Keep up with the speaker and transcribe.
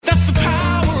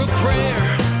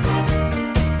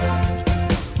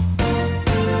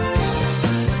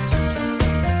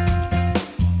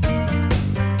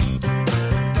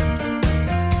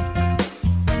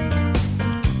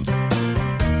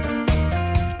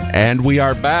And we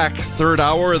are back, third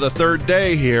hour of the third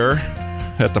day here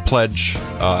at the Pledge,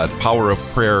 Power of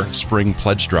Prayer Spring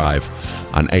Pledge Drive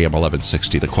on AM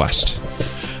 1160 The Quest.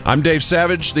 I'm Dave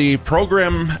Savage, the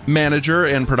program manager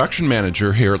and production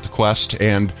manager here at the Quest,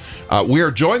 and we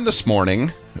are joined this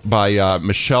morning by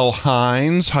Michelle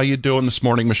Hines. How you doing this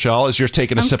morning, Michelle? As you're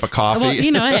taking a sip of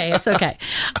coffee. Well, hey, it's okay.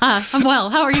 I'm well.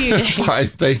 How are you, Dave? Fine,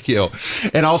 thank you.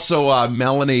 And also,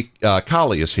 Melanie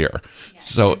Colley is here. Yeah,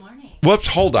 so. Good morning. Whoops,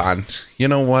 hold on. You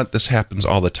know what? This happens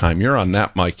all the time. You're on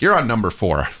that mic. You're on number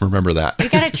 4. Remember that. You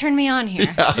got to turn me on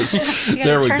here. Yes. You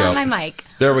There got we to turn go. on my mic.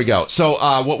 There we go. So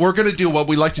what we're going to do, what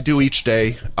we like to do each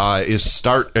day is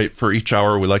start, for each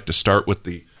hour, we like to start with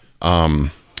the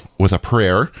with a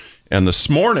prayer. And this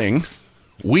morning,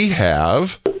 we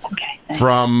have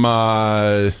from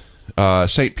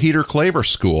St. Peter Claver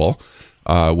School,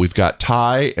 we've got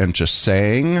Ty and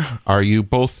Jasang. Are you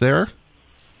both there?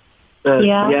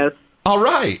 Yeah. Yes. All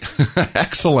right.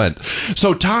 Excellent.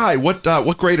 So, Ty, what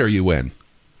grade are you in?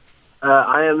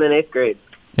 I am in 8th grade.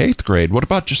 8th grade. What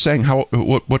about Jasang?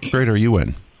 What grade are you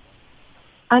in?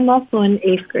 I'm also in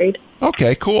 8th grade.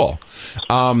 Okay, cool.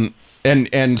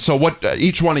 And so what?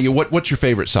 Each one of you, what's your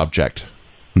favorite subject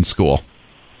in school?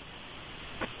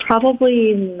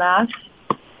 Probably math.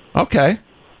 Okay.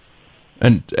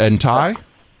 And Ty?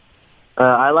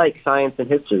 I like science and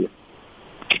history.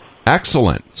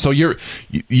 Excellent. So you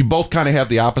both kind of have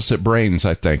the opposite brains,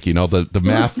 I think. You know, the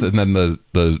math and then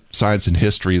the science and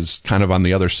history is kind of on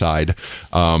the other side.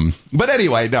 But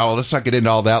anyway, no, let's not get into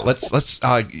all that. Let's.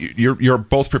 You're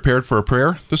both prepared for a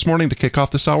prayer this morning to kick off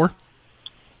this hour?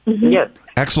 Mm-hmm. Yes.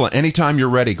 Excellent. Anytime you're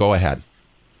ready, go ahead.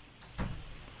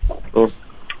 In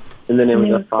the name In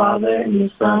the of the Father, and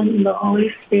the Son, and the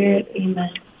Holy Spirit. Amen.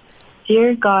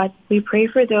 Dear God, we pray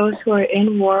for those who are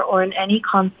in war or in any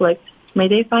conflict. May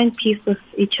they find peace with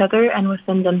each other and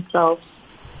within themselves.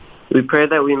 we pray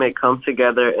that we may come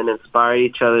together and inspire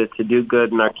each other to do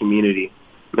good in our community.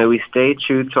 May we stay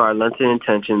true to our Lenten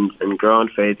intentions and grow in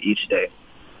faith each day.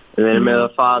 In the name of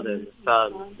the Father, the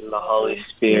Son, and the Holy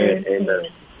Spirit. Amen.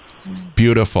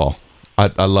 Beautiful.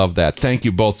 I love that. Thank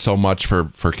you both so much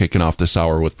for kicking off this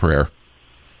hour with prayer.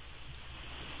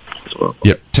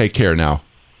 Yep. Take care now.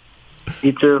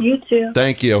 You too. You too.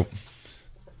 Thank you.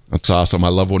 That's awesome. I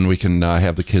love when we can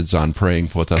have the kids on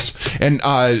praying with us. And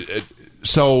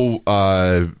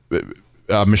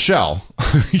Michelle,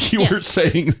 you were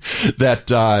saying that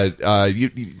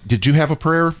did you have a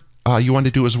prayer you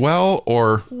wanted to do as well,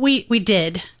 or We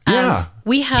did. yeah?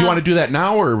 We have. Do you want to do that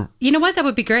now, or You know what? That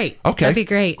would be great. Okay. That'd be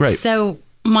great. Great. So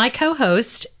my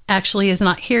co-host actually is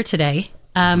not here today.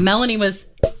 Melanie was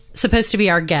supposed to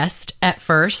be our guest at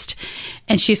first,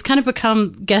 and she's kind of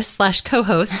become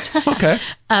guest/co-host. okay?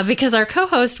 Because our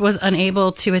co-host was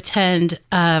unable to attend.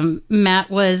 Matt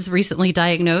was recently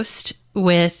diagnosed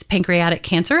with pancreatic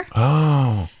cancer.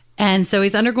 Oh, And so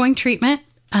he's undergoing treatment.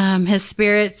 His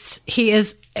spirits, he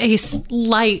is a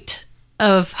light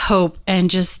of hope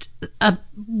and just a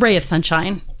ray of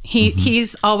sunshine.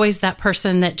 He's always that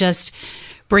person that just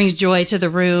brings joy to the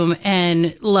room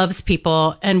and loves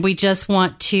people. And we just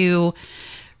want to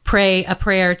pray a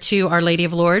prayer to Our Lady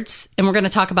of Lourdes. And we're going to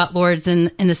talk about Lourdes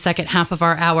in the second half of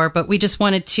our hour. But we just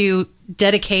wanted to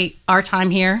dedicate our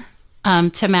time here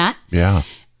to Matt. yeah.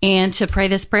 And to pray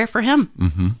this prayer for him.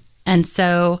 Mm-hmm. And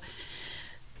so,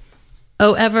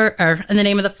 in the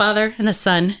name of the Father, and the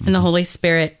Son, and the Holy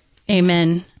Spirit,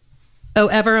 amen. O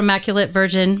ever Immaculate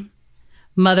Virgin,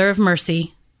 Mother of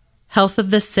Mercy, health of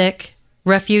the sick,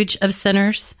 refuge of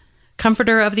sinners,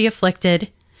 comforter of the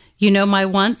afflicted, you know my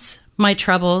wants, my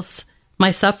troubles,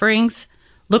 my sufferings.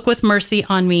 Look with mercy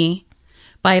on me.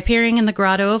 By appearing in the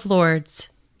grotto of Lourdes,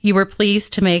 you were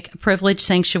pleased to make a privileged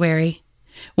sanctuary.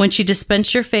 Whence you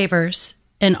dispense your favors,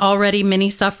 and already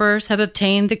many sufferers have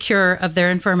obtained the cure of their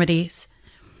infirmities,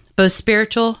 both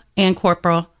spiritual and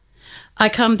corporal. I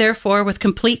come, therefore, with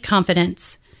complete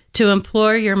confidence to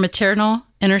implore your maternal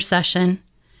intercession.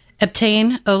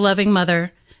 Obtain, O loving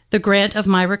Mother, the grant of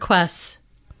my requests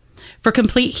for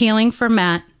complete healing for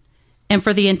Matt and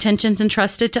for the intentions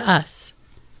entrusted to us.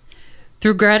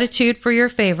 Through gratitude for your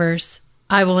favors,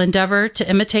 I will endeavor to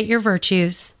imitate your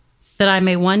virtues, that I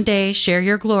may one day share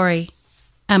your glory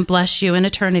and bless you in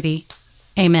eternity.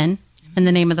 Amen. In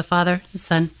the name of the Father, the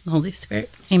Son, and the Holy Spirit.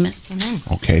 Amen. Amen.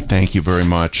 Okay, thank you very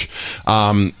much.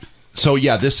 So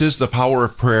yeah, this is the Power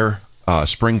of Prayer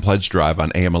Spring Pledge Drive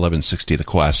on AM 1160 The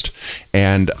Quest,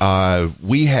 and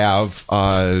we have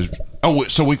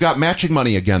so we've got matching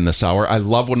money again this hour. I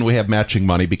love when we have matching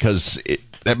money because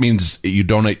that means you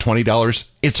donate $20,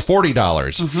 it's $40.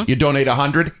 Mm-hmm. You donate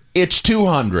 $100, it's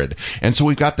 $200, and so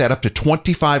we've got that up to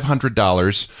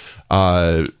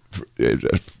 $2,500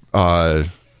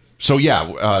 So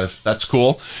yeah, that's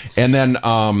cool. And then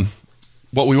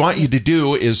what we want you to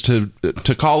do is to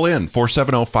call in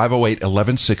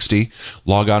 470-508-1160,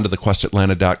 log on to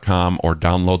thequestatlanta.com or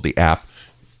download the app,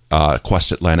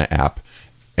 Quest Atlanta app.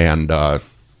 And and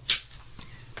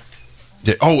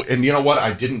you know what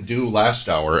I didn't do last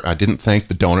hour? I didn't thank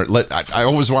the donor. I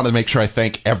always want to make sure I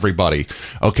thank everybody.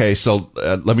 Okay, so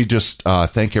let me just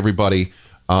thank everybody.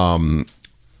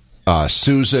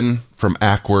 Susan from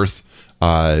Ackworth,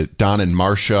 Don and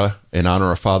Marcia, in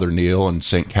honor of Father Neil and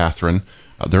St. Catherine.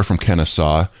 They're from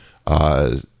Kennesaw.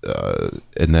 And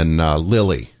then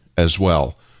Lily as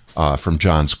well, from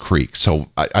Johns Creek. So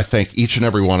I thank each and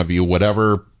every one of you.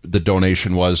 Whatever the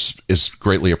donation is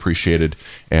greatly appreciated,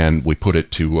 and we put it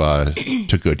to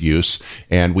good use.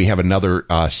 And we have another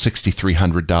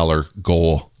 $6,300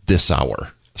 goal this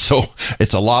hour. So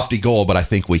it's a lofty goal, but I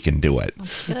think we can do it.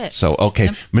 Let's do it. So, okay.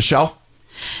 Yep. Michelle?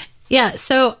 Yeah,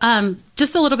 so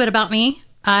just a little bit about me.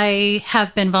 I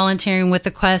have been volunteering with the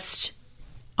Quest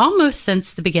almost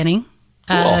since the beginning.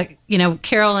 Cool.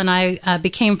 Carol and I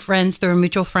became friends through a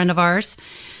mutual friend of ours.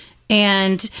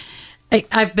 And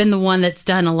I've been the one that's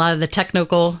done a lot of the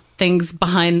technical things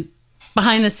behind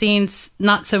the scenes,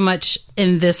 not so much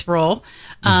in this role.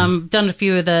 Done a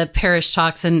few of the parish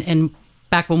talks and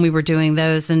back when we were doing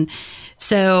those. And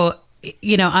so,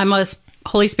 I'm a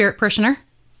Holy Spirit parishioner,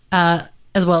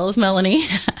 as well as Melanie.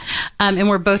 And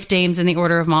we're both dames in the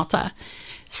Order of Malta.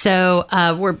 So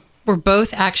we're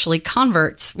both actually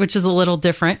converts, which is a little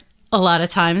different a lot of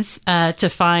times to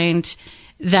find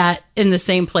that in the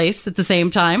same place at the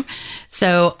same time.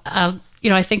 So,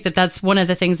 I think that's one of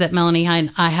the things that Melanie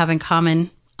and I have in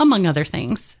common, among other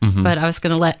things. But I was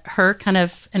going to let her kind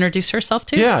of introduce herself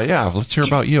too. Yeah. Let's hear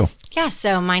about you. Yeah,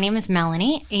 so my name is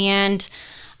Melanie, and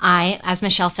I, as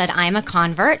Michelle said, I'm a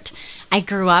convert. I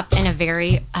grew up in a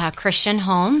very Christian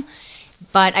home,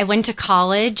 but I went to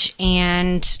college,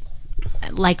 and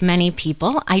like many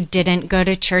people, I didn't go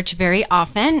to church very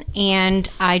often, and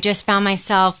I just found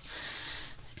myself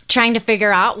trying to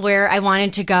figure out where I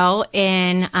wanted to go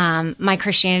in my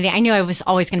Christianity. I knew I was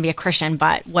always going to be a Christian,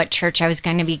 but what church I was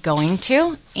going to be going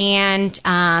to. And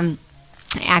I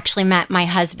actually met my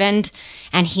husband,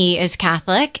 and he is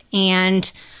Catholic,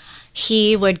 and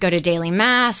he would go to daily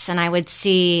mass, and I would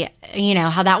see,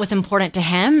 how that was important to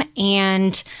him.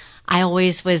 And I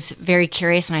always was very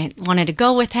curious, and I wanted to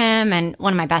go with him. And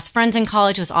one of my best friends in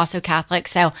college was also Catholic.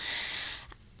 So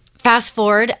fast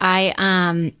forward,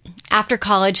 after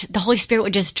college, the Holy Spirit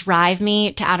would just drive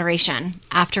me to adoration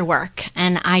after work.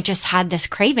 And I just had this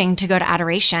craving to go to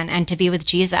adoration and to be with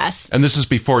Jesus. And this is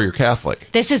before you're Catholic.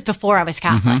 This is before I was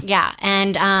Catholic, yeah.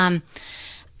 And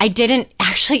I didn't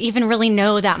actually even really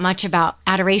know that much about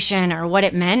adoration or what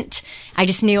it meant. I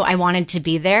just knew I wanted to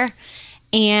be there.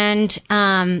 And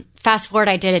fast forward,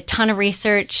 I did a ton of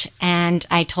research, and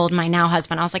I told my now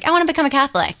husband, I was like, I want to become a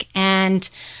Catholic. And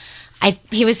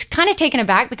he was kind of taken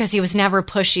aback because he was never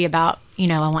pushy about,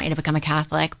 I want you to become a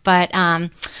Catholic. But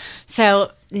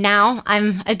so now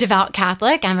I'm a devout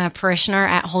Catholic. I'm a parishioner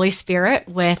at Holy Spirit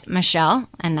with Michelle.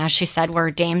 And as she said,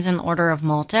 we're dames in the Order of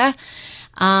Malta.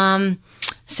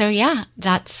 So yeah,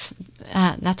 that's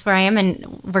where I am.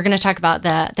 And we're going to talk about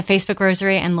the Facebook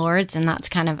Rosary and Lourdes. And that's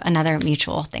kind of another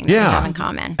mutual thing that we have in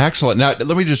common. Excellent. Now,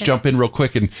 let me just jump in real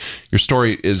quick. And your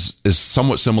story is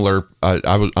somewhat similar.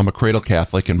 I'm a cradle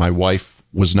Catholic, and my wife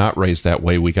was not raised that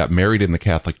way. We got married in the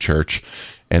Catholic Church.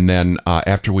 And then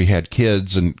after we had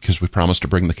kids, and because we promised to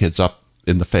bring the kids up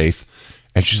in the faith,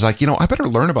 and she's like, I better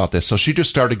learn about this. So she just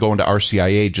started going to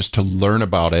RCIA just to learn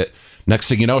about it. Next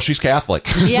thing you know, she's Catholic.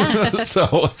 Yeah.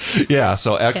 So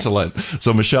excellent. Yeah.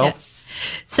 So Michelle? Yeah.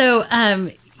 So,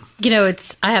 I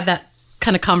have that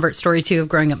kind of convert story too of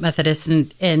growing up Methodist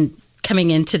and coming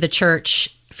into the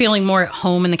church, feeling more at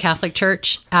home in the Catholic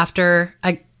Church after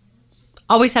I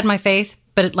always had my faith,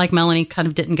 but like Melanie kind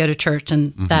of didn't go to church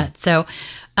and that. So,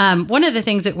 one of the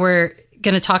things that we're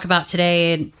going to talk about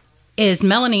today is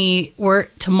Melanie,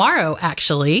 tomorrow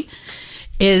actually,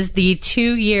 is the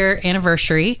 2-year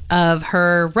anniversary of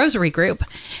her Rosary group.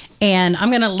 And I'm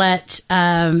going to let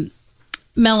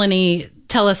Melanie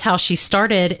tell us how she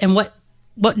started and what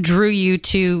drew you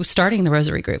to starting the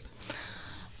Rosary group.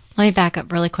 Let me back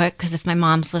up really quick, because if my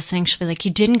mom's listening, she'll be like,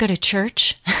 you didn't go to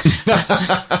church?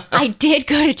 I did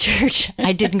go to church.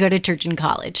 I didn't go to church in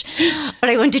college,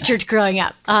 but I went to church growing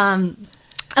up.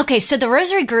 Okay, so the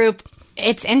Rosary group,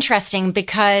 it's interesting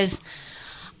because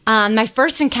my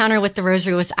first encounter with the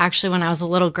Rosary was actually when I was a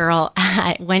little girl.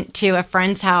 I went to a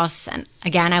friend's house, and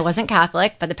again, I wasn't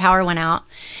Catholic, but the power went out,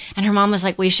 and her mom was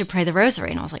like, we should pray the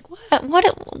Rosary. And I was like,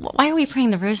 what? Why are we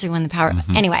praying the Rosary when the power...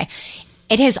 Anyway,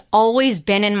 it has always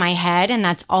been in my head. And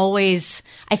that's always,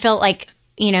 I felt like,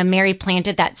 Mary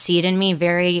planted that seed in me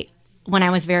when I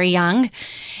was very young.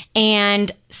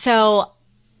 And so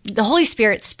the Holy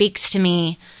Spirit speaks to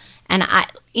me, and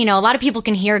a lot of people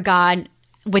can hear God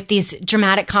with these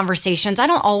dramatic conversations. I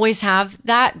don't always have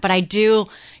that, but I do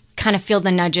kind of feel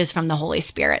the nudges from the Holy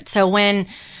Spirit. So when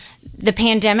the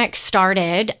pandemic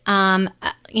started,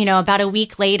 about a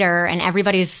week later, and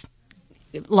everybody's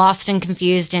lost and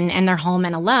confused and they're home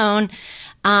and alone,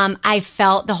 I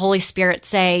felt the Holy Spirit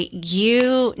say,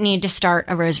 you need to start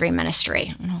a rosary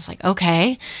ministry. And I was like,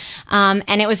 okay.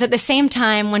 And it was at the same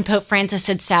time when Pope Francis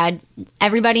had said,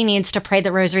 everybody needs to pray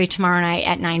the rosary tomorrow night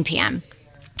at 9 p.m.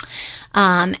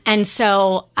 And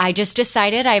so I just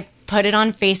decided, I put it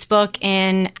on Facebook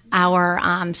in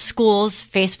our school's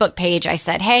Facebook page. I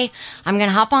said, hey, I'm going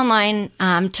to hop online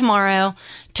tomorrow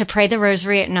to pray the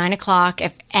rosary at 9 o'clock.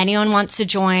 If anyone wants to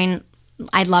join,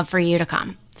 I'd love for you to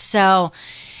come. So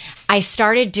I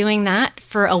started doing that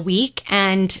for a week.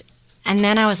 And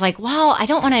then I was like, well, I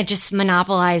don't want to just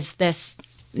monopolize this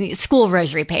school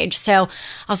rosary page. So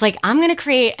I was like, I'm going to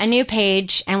create a new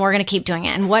page and we're going to keep doing it.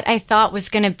 And what I thought was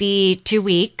going to be 2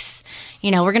 weeks,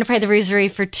 we're going to pray the rosary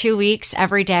for 2 weeks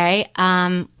every day.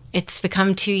 It's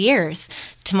become 2 years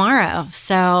tomorrow.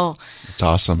 So it's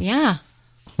awesome. Yeah.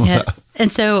 Yeah.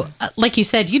 And so, like you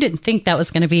said, you didn't think that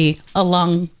was going to be a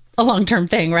long-term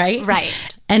thing, right? Right.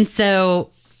 And so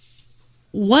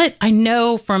what I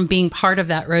know from being part of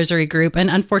that rosary group, and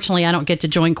unfortunately I don't get to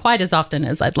join quite as often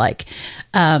as I'd like,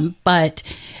 but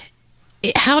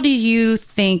how do you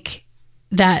think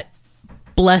that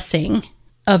blessing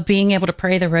of being able to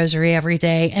pray the rosary every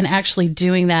day and actually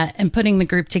doing that and putting the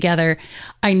group together,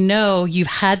 I know you've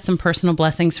had some personal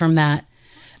blessings from that,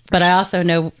 but I also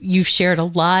know you've shared a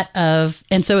lot of,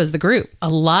 and so has the group, a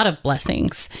lot of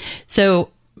blessings.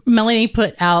 So Melanie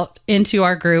put out into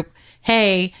our group,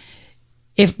 hey,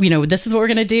 if, this is what we're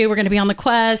going to do, we're going to be on the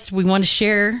quest. We want to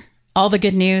share all the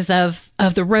good news of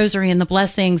the rosary and the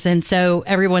blessings. And so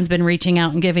everyone's been reaching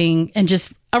out and giving, and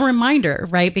just a reminder,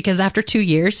 right? Because after 2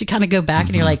 years, you kind of go back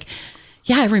and you're like,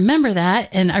 yeah, I remember that.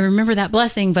 And I remember that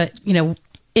blessing, but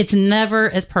it's never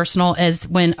as personal as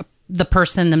when the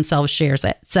person themselves shares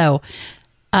it. So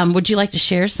would you like to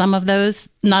share some of those,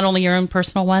 not only your own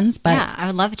personal ones, but yeah, I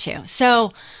would love to.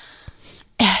 So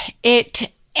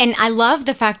and I love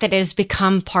the fact that it has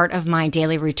become part of my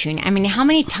daily routine. I mean, how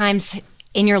many times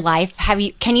in your life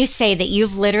can you say that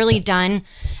you've literally done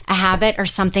a habit or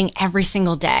something every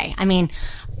single day? I mean,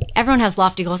 everyone has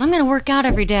lofty goals. I'm going to work out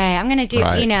every day. I'm going to do,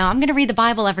 I'm going to read the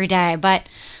Bible every day. But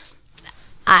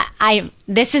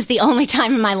this is the only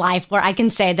time in my life where I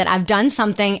can say that I've done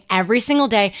something every single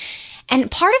day.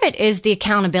 And part of it is the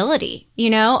accountability.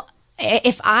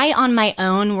 If I on my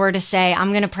own were to say,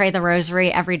 I'm going to pray the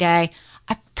rosary every day,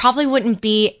 I probably wouldn't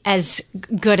be as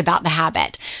good about the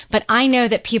habit. But I know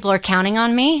that people are counting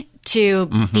on me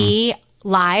to be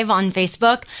live on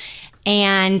Facebook.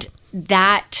 And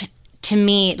that, to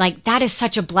me, that is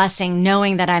such a blessing,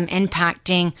 knowing that I'm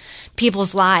impacting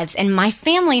people's lives. And my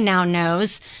family now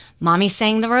knows Mommy's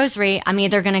saying the rosary. I'm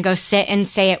either going to go sit and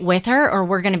say it with her, or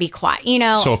we're going to be quiet.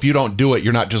 So if you don't do it,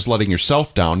 you're not just letting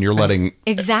yourself down, you're letting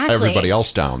everybody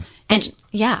else down. And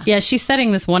yeah, she's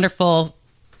setting this wonderful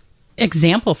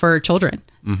example for her children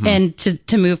and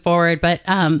to move forward. But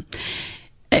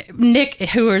Nick,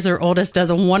 who is her oldest, does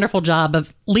a wonderful job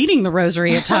of leading the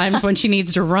rosary at times when she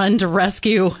needs to run to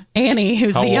rescue Annie,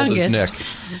 who's the youngest. How old is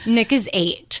Nick? Nick is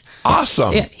 8.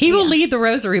 Awesome. Yeah, he will lead the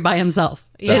rosary by himself.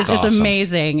 That's awesome. It's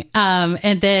amazing.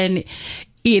 And then,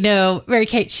 Mary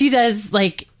Kate, she does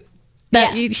that.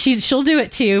 Yeah. She'll do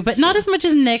it too, but not as much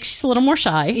as Nick. She's a little more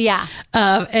shy. Yeah.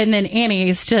 And then Annie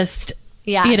is just...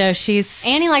 Yeah.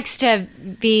 Annie likes to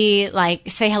be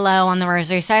say hello on the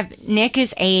rosary. So I have Nick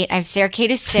is 8. I have Sarah Kate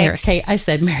is 6. Sarah Kate. I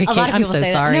said Mary Kate. I'm so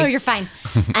sorry. No, you're fine.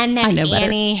 And then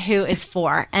Annie, who is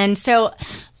 4. And so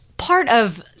part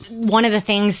of one of the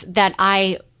things that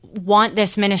I want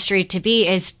this ministry to be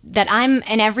is that I'm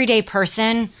an everyday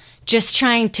person just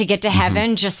trying to get to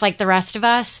heaven, just like the rest of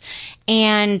us.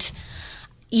 And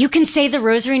you can say the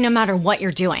rosary no matter what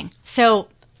you're doing. So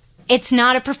it's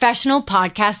not a professional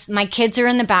podcast. My kids are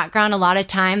in the background a lot of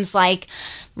times,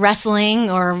 wrestling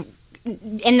or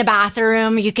in the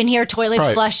bathroom. You can hear toilets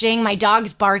flushing. My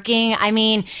dog's barking. I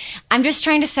mean, I'm just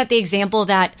trying to set the example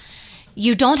that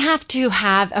you don't have to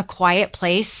have a quiet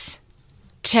place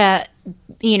to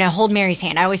hold Mary's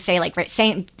hand. I always say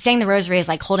saying the rosary is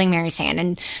like holding Mary's hand,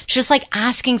 and just like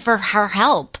asking for her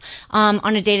help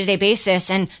on a day-to-day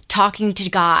basis and talking to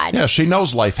God. Yeah, she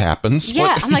knows life happens.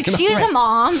 Yeah, I'm like, she is a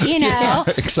mom, Yeah,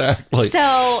 exactly.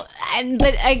 So,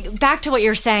 but back to what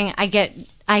you're saying, I get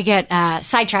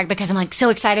sidetracked because I'm like so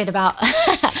excited about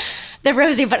the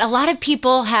rosary. But a lot of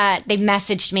people they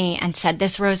messaged me and said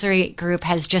this rosary group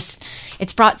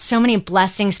it's brought so many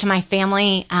blessings to my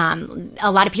family.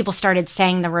 A lot of people started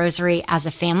saying the rosary as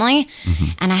a family. Mm-hmm.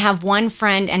 And I have one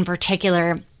friend in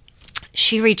particular,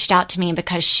 she reached out to me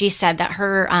because she said that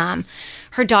her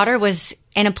daughter was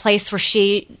in a place where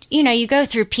you go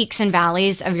through peaks and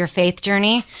valleys of your faith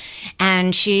journey.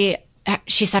 And she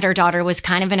said her daughter was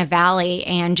kind of in a valley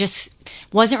and just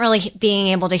wasn't really being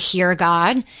able to hear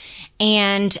God.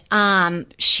 And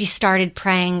she started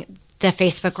praying the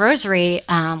Facebook Rosary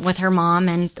with her mom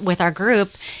and with our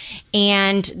group.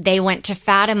 And they went to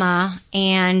Fatima,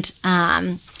 and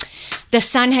the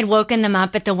sun had woken them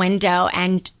up at the window,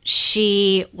 and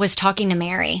she was talking to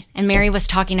Mary, and Mary was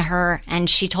talking to her, and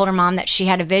she told her mom that she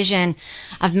had a vision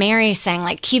of Mary saying,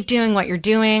 like, keep doing what you're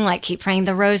doing, like, keep praying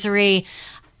the Rosary.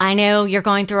 I know you're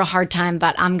going through a hard time,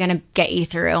 but I'm going to get you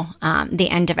through the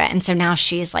end of it. And so now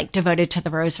she's like devoted to the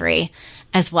Rosary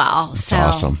as well. That's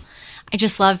awesome. I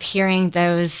just love hearing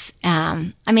those.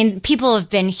 People have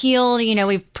been healed.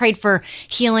 We've prayed for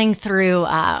healing through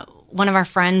one of our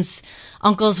friends'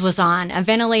 uncles was on a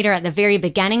ventilator at the very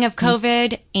beginning of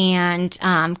COVID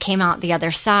and came out the other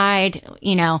side,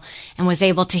 and was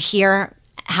able to hear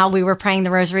how we were praying the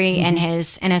Rosary in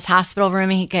his hospital room.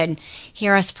 He could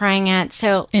hear us praying it.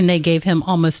 And they gave him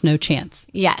almost no chance.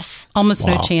 Yes. Almost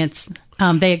no chance.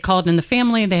 They had called in the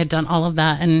family. They had done all of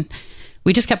that. And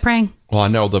we just kept praying. Well, I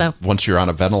know once you're on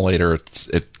a ventilator,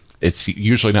 it's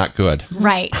usually not good.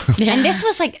 Right. Yeah. And this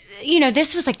was like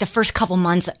the first couple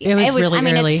months. It was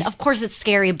really early. Of course it's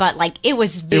scary, but like it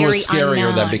was very unknown. It was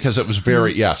scarier then because it was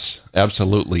very, yes,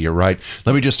 absolutely. You're right.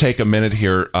 Let me just take a minute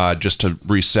here just to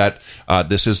reset.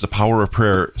 This is the Power of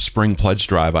Prayer Spring Pledge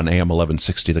Drive on AM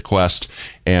 1160 The Quest.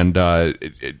 And we're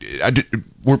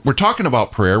talking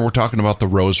about prayer. We're talking about the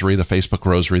Rosary, the Facebook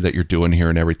Rosary that you're doing here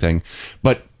and everything.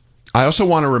 But I also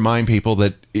want to remind people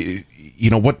that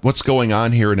what's going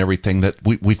on here and everything, that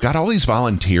we've got all these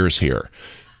volunteers here.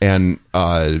 And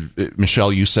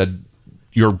Michelle, you said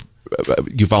you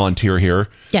volunteer here,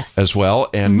 yes, as well,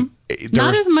 and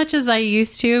not as much as I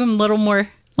used to. I'm a little more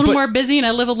busy, and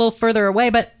I live a little further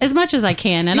away, but as much as I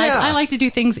can. And I like to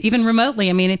do things even remotely.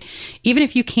 I mean, even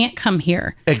if you can't come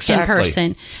here in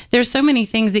person, there's so many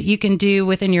things that you can do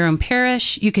within your own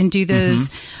parish. You can do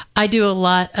those. I do a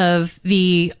lot of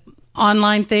the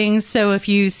online things. So if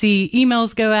you see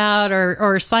emails go out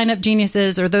or sign up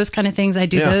geniuses or those kind of things, I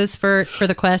do those for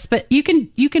the Quest. But you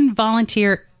can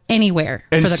volunteer anywhere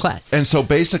for the Quest. And so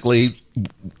basically,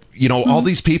 all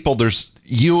these people, there's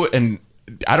you, and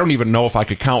I don't even know if I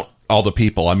could count all the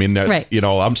people. I mean, right.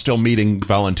 I'm still meeting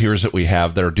volunteers that we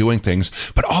have that are doing things,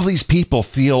 but all these people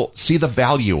see the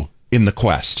value in the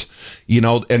Quest,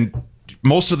 and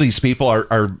most of these people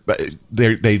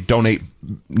they donate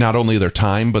not only their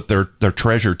time but their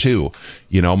treasure too,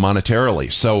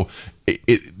 monetarily. So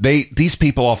these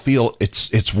people all feel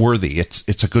it's worthy.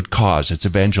 It's a good cause. It's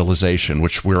evangelization,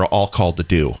 which we're all called to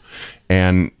do.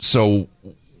 And so,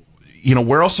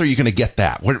 where else are you going to get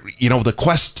that? The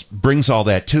Quest brings all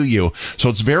that to you. So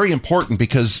it's very important,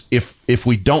 because if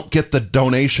we don't get the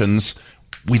donations,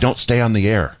 we don't stay on the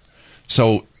air.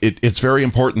 So it's very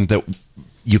important that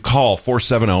you call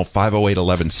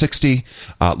 470-508-1160,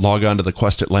 log on to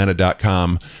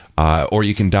thequestatlanta.com, or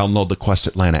you can download the Quest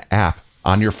Atlanta app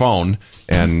on your phone.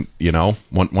 And,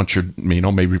 once you're,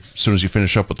 maybe as soon as you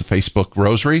finish up with the Facebook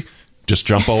Rosary, just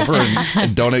jump over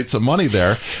and donate some money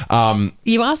there.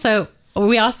 We also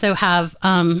have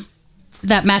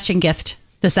that matching gift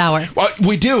this hour. Well,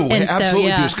 we do. We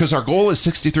absolutely do. Because our goal is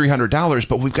 $6,300,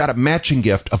 but we've got a matching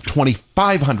gift of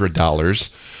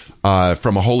 $2,500.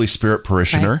 From a Holy Spirit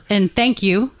parishioner. Right. And thank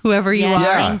you, whoever you are.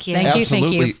 Thank you.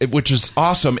 Absolutely. Thank you. Which is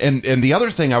awesome. And the other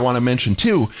thing I want to mention,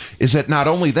 too, is that not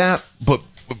only that, but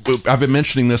I've been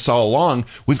mentioning this all along,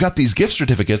 we've got these gift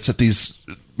certificates that these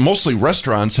mostly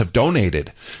restaurants have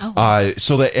donated. Oh, wow.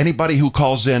 So that anybody who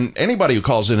calls in and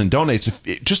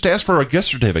donates, just ask for a gift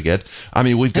certificate. I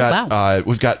mean, we've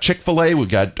got Chick-fil-A, we've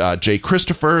got J.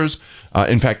 Christopher's.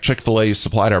 In fact, Chick-fil-A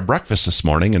supplied our breakfast this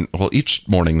morning, and each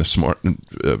morning this morning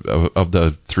of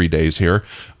the 3 days here.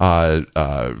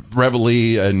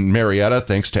 Reveille and Marietta,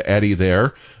 thanks to Eddie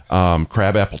there.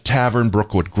 Crabapple Tavern,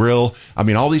 Brookwood Grill. I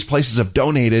mean, all these places have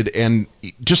donated, and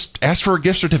just ask for a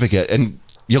gift certificate. And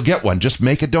you'll get one. Just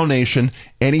make a donation,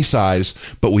 any size,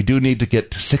 but we do need to get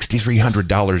to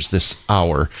 $6,300 this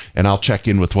hour, and I'll check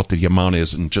in with what the amount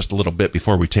is in just a little bit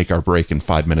before we take our break in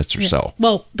 5 minutes or so.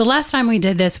 Well, the last time we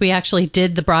did this, we actually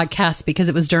did the broadcast because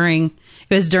it was during,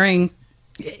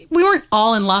 we weren't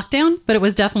all in lockdown, but it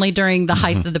was definitely during the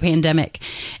height of the pandemic.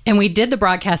 And we did the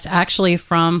broadcast actually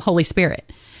from Holy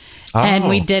Spirit. And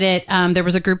we did it. There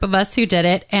was a group of us who did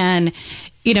it. And,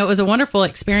 you know, it was a wonderful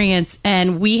experience.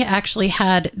 And we actually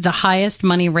had the highest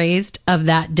money raised of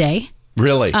that day.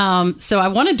 Really? So I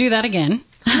want to do that again.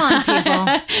 Come on,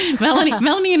 people.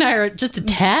 Melanie and I are just a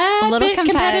tad little bit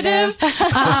competitive.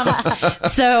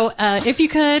 So if you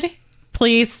could,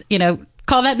 please, you know,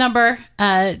 call that number.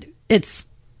 It's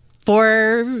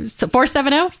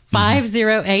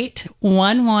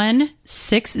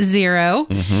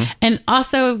 470-508-1160. And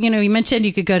also, you know, you mentioned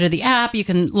you could go to the app. You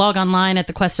can log online at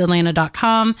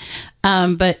thequestatlanta.com.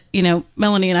 But, you know,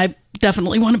 Melanie and I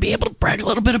definitely want to be able to brag a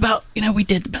little bit about, you know, we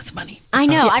did the best money. I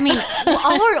know. I mean,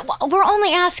 we're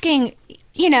only asking,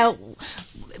 you know,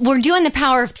 we're doing the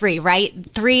power of 3, right?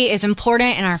 3 is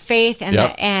important in our faith, and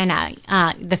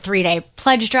the 3-day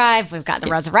pledge drive. We've got the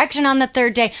resurrection on the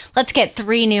 3rd day. Let's get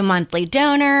 3 new monthly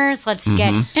donors. Let's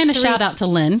get and a shout out to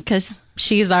Lynn, because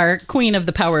she's our queen of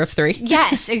the power of 3.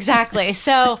 Yes, exactly.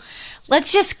 So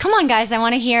let's just, come on, guys. I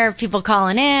want to hear people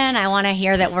calling in. I want to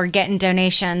hear that we're getting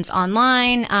donations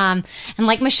online. And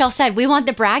like Michelle said, we want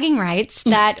the bragging rights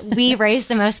that we raised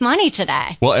the most money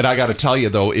today. Well, and I got to tell you,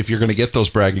 though, if you're going to get those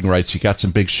bragging rights, you got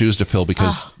some big shoes to fill,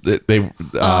 because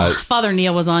Father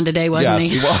Neil was on today, wasn't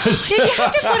he? Yes, he was. Did you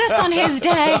have to put us on his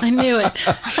day? I knew it.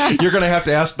 You're going to have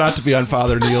to ask not to be on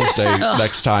Father Neil's day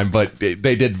next time, but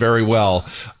they did very well.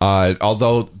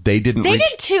 Although they didn't They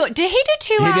did 2. Did he do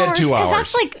 2 hours? He did 2 hours. Because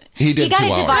that's like, he did you got 2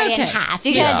 to hours. divide it in Okay. half.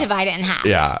 You got to divide it in half.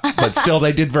 Yeah, but still,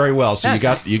 they did very well. So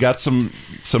you got some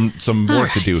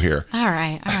work to do here. All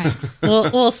right.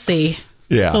 We'll see.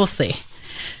 Yeah, We'll see.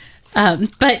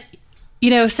 But, you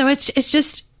know, so it's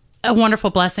just a wonderful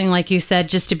blessing, like you said,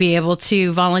 just to be able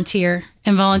to volunteer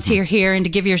here and to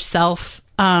give yourself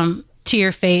to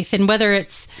your faith. And whether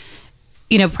it's,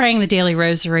 you know, praying the daily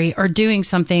rosary or doing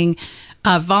something,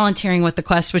 volunteering with the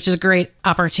Quest, which is a great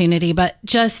opportunity, but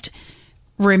just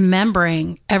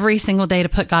remembering every single day to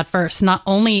put God first, not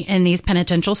only in these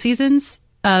penitential seasons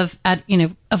of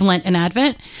Lent and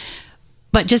Advent,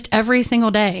 but just every single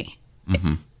day.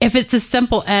 If it's as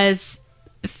simple as,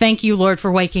 thank you, Lord,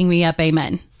 for waking me up.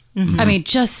 Amen. I mean,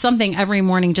 just something every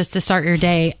morning just to start your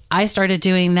day. I started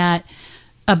doing that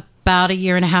about a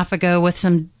year and a half ago with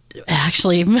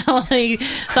Melanie,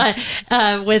 but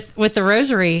with the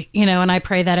Rosary, you know, and I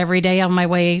pray that every day on my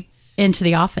way into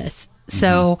the office.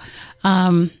 So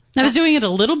I was doing it a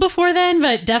little before then,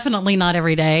 but definitely not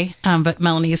every day. But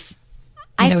Melanie's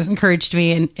encouraged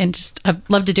me, and just I've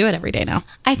loved to do it every day now.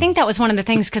 I think that was one of the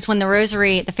things, because when the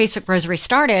Facebook Rosary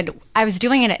started, I was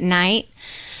doing it at night,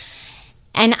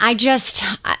 and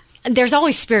there's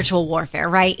always spiritual warfare,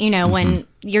 right? You know, when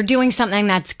you're doing something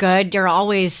that's good, you're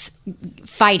always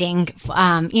fighting,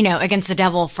 against the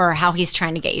devil for how he's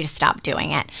trying to get you to stop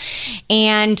doing it.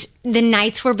 And the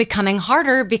nights were becoming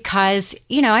harder because,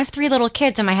 you know, I have 3 little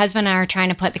kids, and my husband and I are trying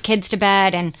to put the kids to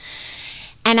bed, and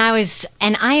I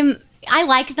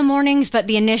like the mornings, but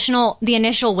the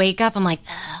initial wake up, I'm like,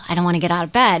 I don't want to get out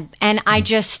of bed. And I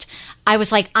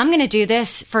was like, I'm going to do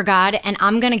this for God, and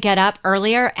I'm going to get up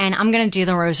earlier, and I'm going to do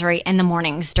the Rosary in the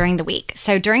mornings during the week.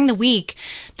 So during the week,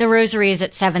 the Rosary is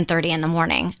at 7:30 in the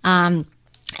morning. And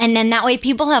then that way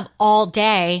people have all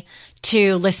day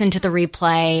to listen to the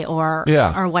replay or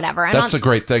whatever. And that's a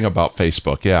great thing about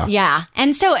Facebook. Yeah. Yeah.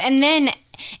 And then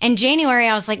in January,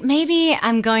 I was like, maybe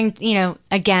I'm going, you know,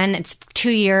 again, it's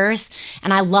 2 years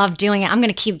and I love doing it. I'm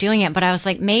going to keep doing it. But I was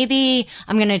like, maybe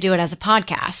I'm going to do it as a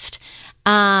podcast.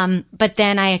 But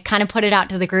then I kind of put it out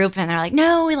to the group, and they're like,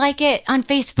 no, we like it on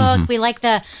Facebook. We like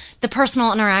the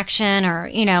personal interaction, or,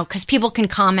 you know, because people can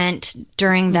comment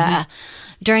during the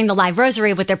live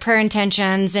Rosary with their prayer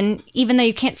intentions. And even though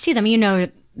you can't see them, you know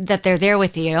that they're there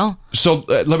with you. So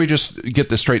let me just get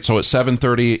this straight. So at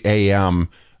 7:30 a.m.,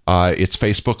 it's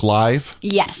Facebook Live?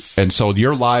 Yes. And so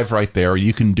you're live right there.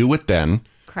 You can do it then.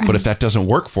 Correct. But if that doesn't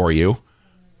work for you,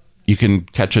 you can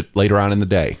catch it later on in the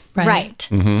day. Right.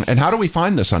 And how do we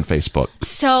find this on Facebook?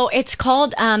 So it's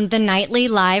called the Nightly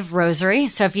Live Rosary.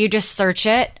 So if you just search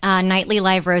it, Nightly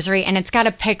Live Rosary, and it's got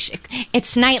a picture.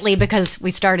 It's nightly because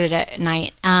we started it at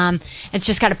night. It's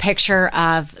just got a picture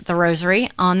of the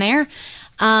Rosary on there.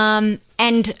 And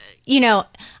And, you know,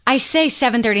 I say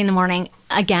 7:30 in the morning.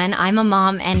 Again, I'm a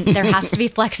mom, and there has to be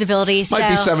flexibility. Might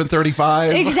be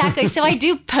 7:35. Exactly. So I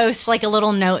do post like a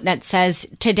little note that says,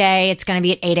 today it's going to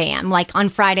be at 8 a.m. Like on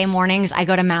Friday mornings, I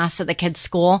go to mass at the kids'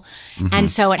 school.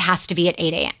 And so it has to be at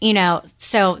 8 a.m. You know,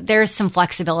 so there's some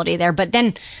flexibility there. But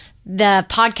then the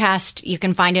podcast, you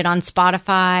can find it on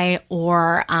Spotify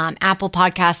or Apple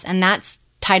Podcasts, and that's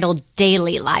titled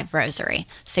Daily Live Rosary.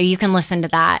 So you can listen to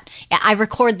that. I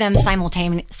record them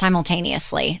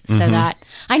simultaneously so that,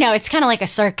 I know it's kind of like a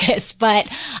circus, but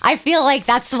I feel like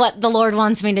that's what the Lord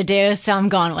wants me to do, so I'm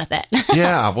going with it.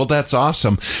 Yeah, well, that's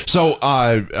awesome. So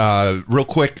real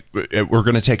quick, we're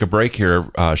going to take a break here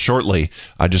shortly.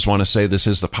 I just want to say this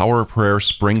is the Power of Prayer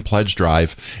Spring Pledge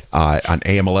Drive on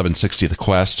AM 1160 The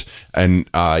Quest, and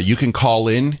you can call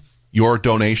in your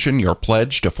donation, your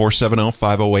pledge to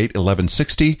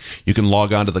 470-508-1160. You can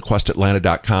log on to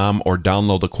thequestatlanta.com or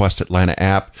download the Quest Atlanta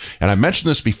app. And I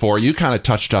mentioned this before. You kind of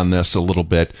touched on this a little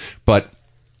bit, but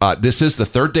this is the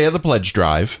third day of the pledge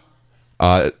drive.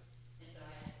 So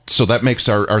that makes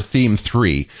our theme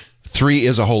 3. 3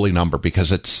 is a holy number because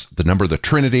it's the number of the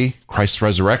Trinity. Christ's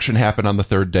resurrection happened on the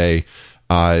third day.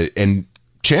 And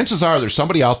chances are there's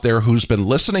somebody out there who's been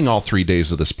listening all 3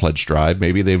 days of this pledge drive.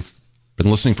 Maybe they've been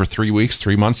listening for 3 weeks,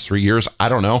 3 months, 3 years. I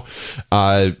don't know.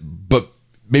 But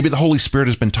maybe the Holy Spirit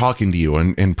has been talking to you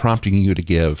and prompting you to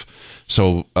give.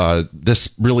 So this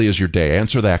really is your day.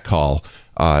 Answer that call.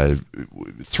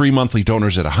 3 monthly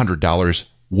donors at $100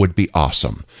 would be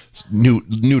awesome.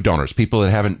 New donors, people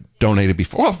that haven't donated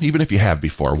before. Well, even if you have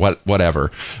before, whatever.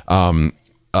 3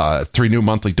 new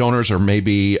monthly donors, or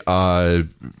maybe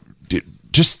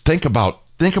just think about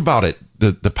it.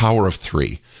 The power of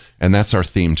 3. And that's our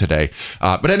theme today.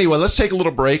 But anyway, let's take a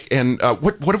little break. And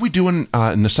what are we doing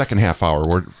in the second half hour?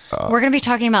 We're going to be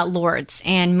talking about Lourdes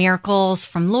and miracles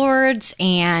from Lourdes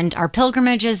and our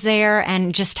pilgrimages there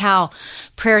and just how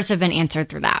prayers have been answered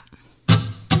through that.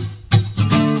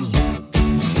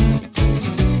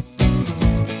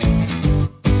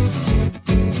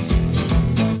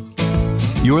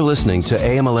 You're listening to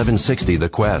AM 1160 The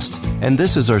Quest, and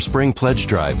this is our Spring Pledge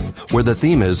Drive, where the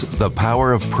theme is the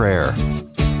power of prayer.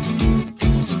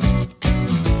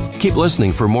 Keep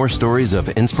listening for more stories of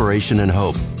inspiration and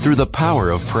hope through the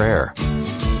power of prayer.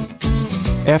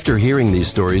 After hearing these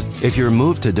stories, if you're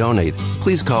moved to donate,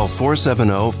 please call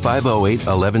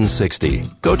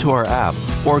 470-508-1160. Go to our app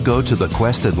or go to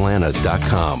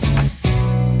thequestatlanta.com.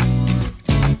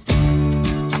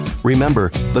 Remember,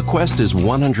 The Quest is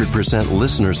 100%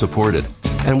 listener supported,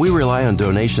 and we rely on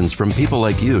donations from people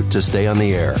like you to stay on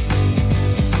the air.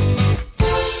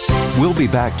 We'll be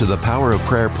back to the Power of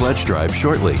Prayer Pledge Drive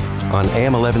shortly on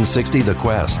AM 1160 The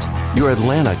Quest, your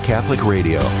Atlanta Catholic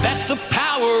radio. That's the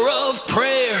power of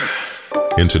prayer.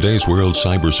 In today's world,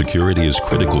 cybersecurity is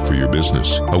critical for your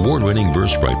business. Award-winning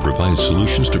Versprite provides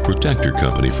solutions to protect your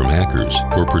company from hackers.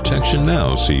 For protection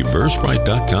now, see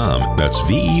Versprite.com. That's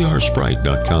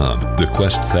VERsprite.com. The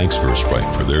Quest thanks Versprite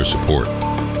for their support.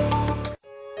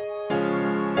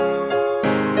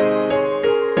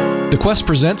 The Quest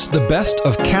presents the best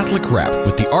of Catholic rap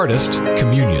with the artist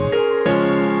Communion.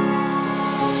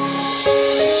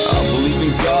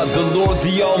 God, the Lord,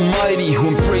 the Almighty, who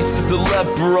embraces the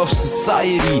leper of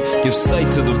society, gives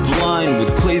sight to the blind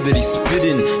with clay that he spit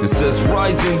in, and says,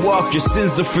 rise and walk, your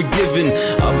sins are forgiven.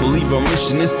 I believe our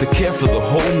mission is to care for the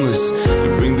homeless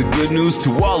and bring the good news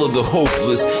to all of the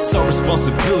hopeless. It's our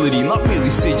responsibility, not merely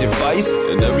sage advice,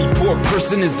 and every poor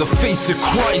person is the face of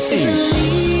Christ.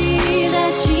 Believe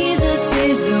that Jesus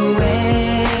is the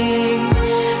way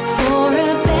for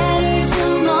a better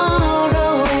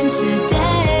tomorrow and today.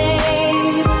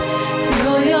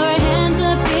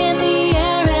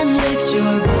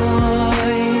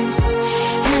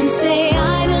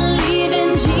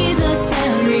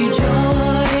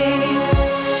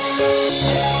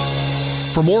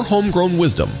 For more homegrown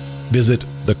wisdom, visit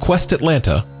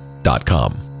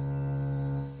thequestatlanta.com.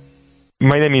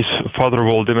 My name is Father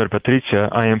Waldemir Patricia.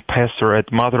 I am pastor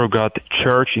at Mother of God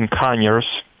Church in Conyers,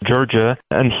 Georgia,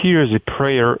 and here is a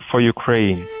prayer for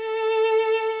Ukraine.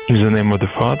 In the name of the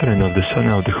Father, and of the Son,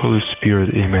 and of the Holy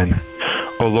Spirit, amen.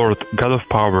 O Lord, God of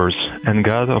powers, and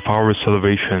God of our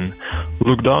salvation,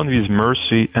 look down with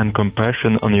mercy and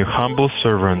compassion on your humble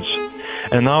servants,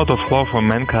 and out of love for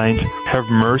mankind, have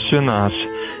mercy on us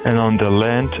and on the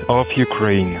land of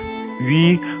Ukraine.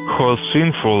 We, who are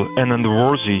sinful and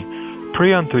unworthy,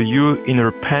 pray unto you in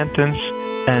repentance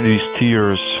and with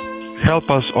tears. Help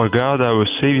us, O God, our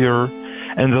Savior,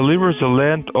 and deliver the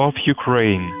land of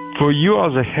Ukraine. For you are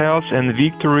the health and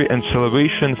victory and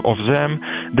salvation of them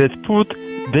that put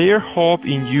their hope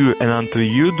in you, and unto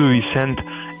you do we send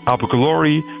All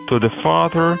glory to the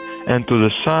Father, and to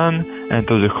the Son, and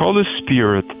to the Holy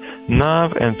Spirit,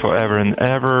 now and forever and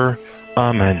ever.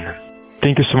 Amen.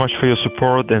 Thank you so much for your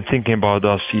support and thinking about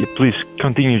us. Please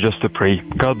continue just to pray.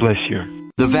 God bless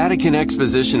you. The Vatican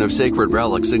Exposition of Sacred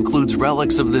Relics includes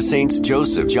relics of the saints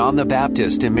Joseph, John the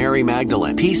Baptist, and Mary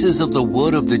Magdalene, pieces of the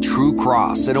wood of the true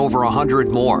cross, and over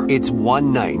 100 more. It's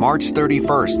one night, March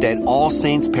 31st at All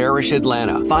Saints Parish,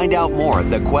 Atlanta. Find out more at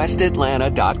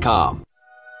thequestatlanta.com.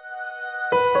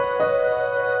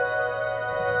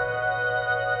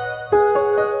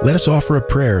 Let us offer a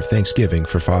prayer of thanksgiving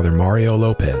for Father Mario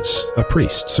Lopez, a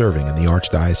priest serving in the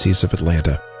Archdiocese of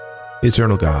Atlanta.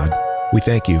 Eternal God, we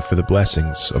thank you for the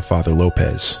blessings of Father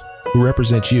Lopez, who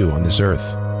represents you on this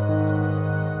earth.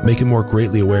 Make him more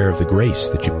greatly aware of the grace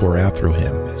that you pour out through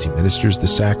him as he ministers the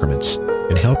sacraments,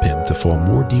 and help him to fall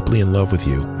more deeply in love with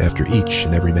you after each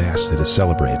and every Mass that is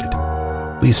celebrated.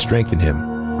 Please strengthen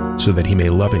him so that he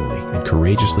may lovingly and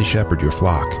courageously shepherd your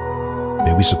flock.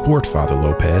 May we support Father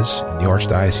Lopez in the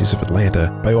Archdiocese of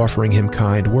Atlanta by offering him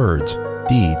kind words,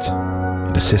 deeds,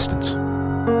 and assistance.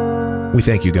 We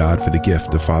thank you, God, for the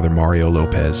gift of Father Mario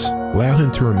Lopez. Allow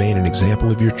him to remain an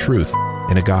example of your truth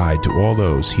and a guide to all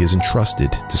those he is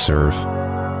entrusted to serve.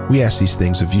 We ask these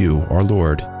things of you, our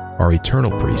Lord, our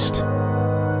eternal priest.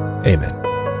 Amen.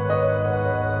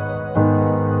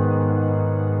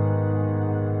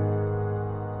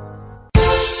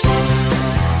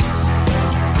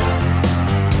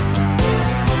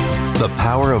 The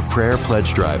Power of Prayer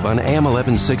Pledge Drive on AM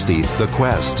 1160, The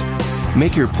Quest.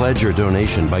 Make your pledge or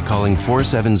donation by calling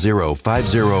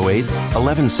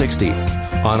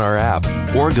 470-508-1160 on our app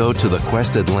or go to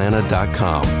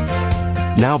thequestatlanta.com.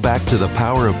 Now back to The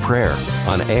Power of Prayer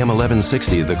on AM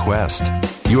 1160, The Quest.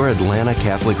 Your Atlanta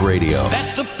Catholic Radio.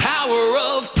 That's the power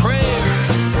of prayer.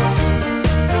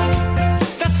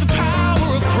 That's the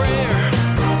power of prayer.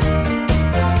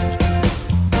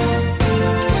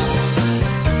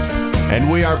 And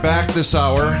we are back this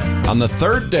hour on the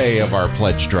third day of our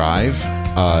pledge drive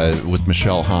with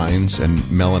Michelle Hines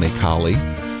and Melanie Colley.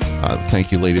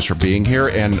 Thank you, ladies, for being here.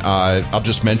 And I'll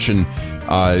just mention,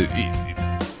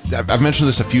 I've mentioned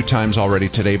this a few times already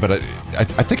today, but I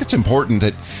think it's important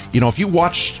that, if you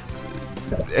watch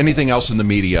anything else in the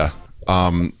media,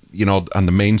 on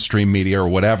the mainstream media or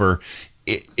whatever,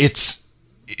 it's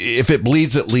if it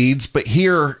bleeds, it leads. But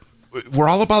here, we're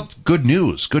all about good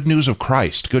news of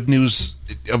Christ, good news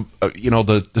of,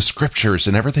 the scriptures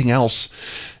and everything else.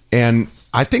 And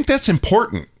I think that's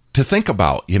important to think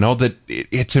about, that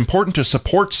it's important to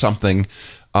support something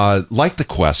like the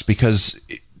Quest, because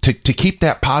to keep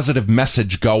that positive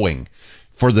message going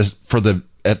for the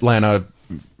Atlanta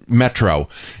Metro,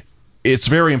 it's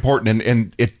very important.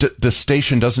 And the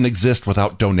station doesn't exist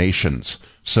without donations.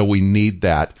 So we need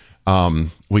that.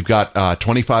 We've got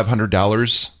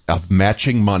 $2,500 of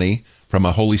matching money from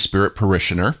a Holy Spirit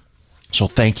parishioner. So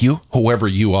thank you, whoever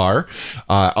you are.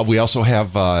 We also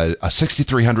have a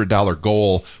 $6,300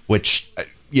 goal, which,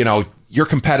 you're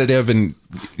competitive and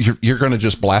you're going to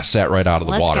just blast that right out of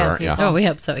the water, aren't you? Oh, we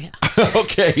hope so, yeah.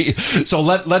 Okay, so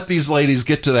let these ladies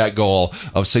get to that goal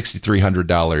of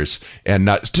 $6,300. And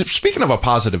speaking of a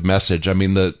positive message, I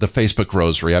mean, the Facebook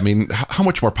Rosary, I mean, how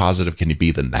much more positive can you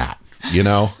be than that,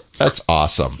 That's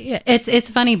awesome. Yeah, it's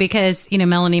funny because,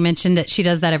 Melanie mentioned that she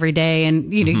does that every day,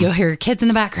 and, you'll hear kids in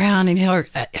the background, and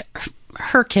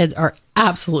her kids are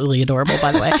absolutely adorable,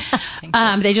 by the way.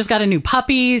 They just got a new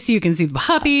puppy, so you can see the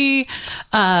puppy.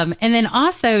 And then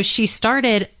also she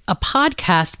started a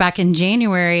podcast back in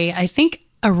January. I think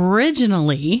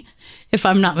originally, if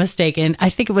I'm not mistaken,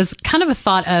 I think it was kind of a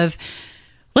thought of,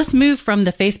 let's move from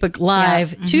the Facebook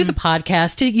Live to the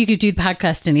podcast. You could do the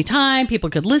podcast anytime. People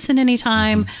could listen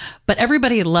anytime. But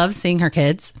everybody loves seeing her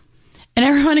kids. And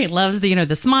everybody loves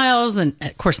the smiles. And,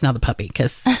 of course, now the puppy,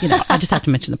 because, I just have to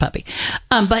mention the puppy.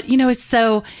 But, it's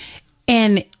so...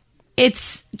 And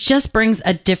it's just brings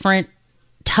a different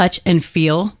touch and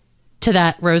feel to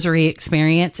that Rosary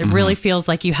experience. It really feels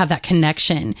like you have that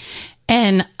connection.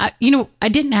 And, I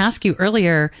didn't ask you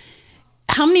earlier,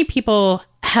 how many people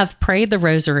have prayed the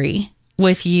Rosary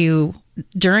with you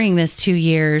during this 2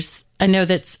 years? I know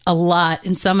that's a lot,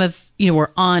 and some of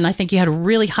were on. I think you had a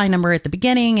really high number at the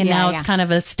beginning, and now it's kind of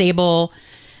a stable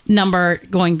number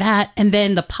going that. And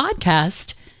then the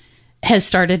podcast has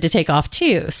started to take off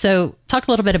too. So talk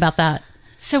a little bit about that.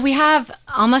 So we have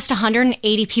almost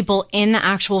 180 people in the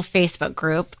actual Facebook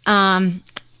group,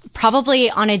 probably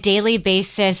on a daily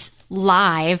basis.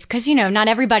 Live, because not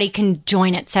everybody can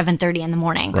join at 7:30 in the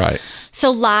morning. Right.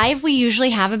 So live, we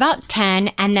usually have about 10,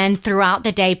 and then throughout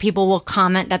the day, people will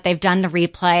comment that they've done the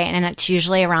replay, and it's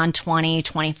usually around 20,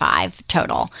 25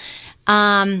 total.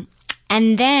 And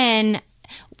then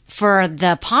for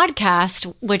the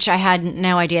podcast, which I had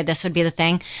no idea this would be the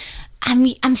thing,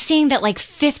 I'm seeing that like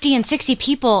 50 and 60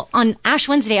 people on Ash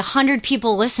Wednesday, 100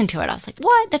 people listen to it. I was like,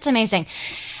 what? That's amazing.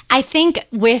 I think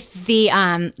with the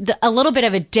a little bit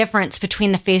of a difference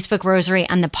between the Facebook Rosary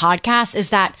and the podcast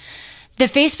is that the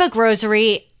Facebook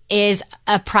Rosary is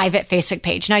a private Facebook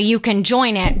page. Now you can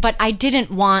join it, but I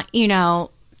didn't want,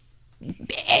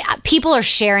 people are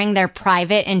sharing their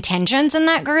private intentions in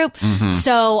that group.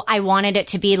 So I wanted it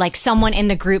to be like someone in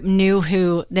the group knew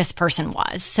who this person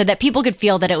was so that people could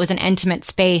feel that it was an intimate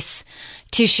space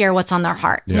to share what's on their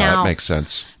heart. Yeah, now, that makes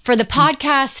sense. For the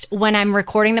podcast, when I'm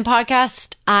recording the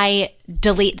podcast, I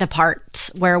delete the parts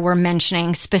where we're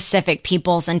mentioning specific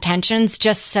people's intentions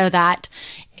just so that,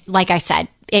 like I said,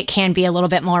 it can be a little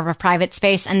bit more of a private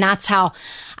space. And that's how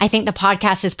I think the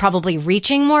podcast is probably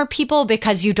reaching more people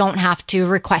because you don't have to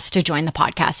request to join the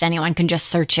podcast. Anyone can just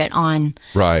search it on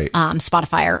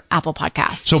Spotify or Apple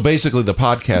Podcasts. So basically the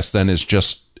podcast then is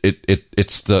just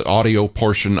it's the audio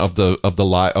portion of the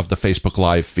Facebook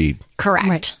Live feed. Correct.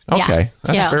 Right. Okay.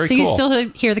 That's very so cool. you still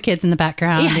hear the kids in the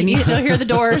background and you still hear the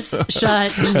doors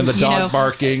shut. And the dog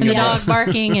barking. And the dog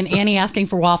barking and Annie asking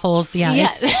for waffles.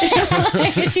 Yeah.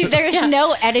 There's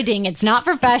no editing. It's not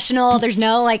professional. There's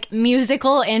no like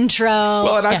musical intro.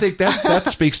 Well, and I think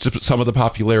that speaks to some of the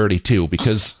popularity too,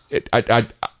 because I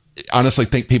honestly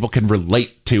think people can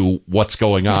relate to what's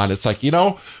going on. It's like,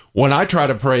 when I try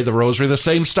to pray the rosary, the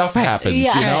same stuff happens,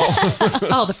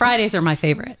 Oh, the Fridays are my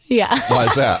favorite. Yeah. Why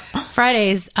is that?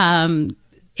 Fridays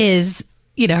is,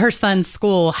 her son's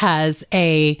school has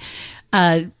a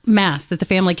mass that the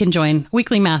family can join,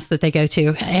 weekly mass that they go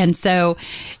to. And so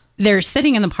they're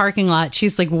sitting in the parking lot.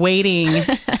 She's like waiting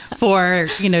for,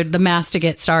 the mass to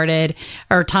get started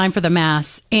or time for the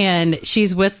mass. And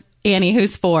she's with Annie,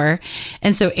 who's 4.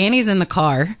 And so Annie's in the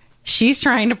car. She's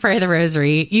trying to pray the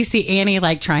rosary. You see Annie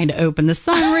like trying to open the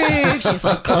sunroof. She's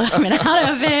like climbing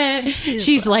out of it.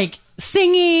 She's like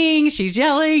singing. She's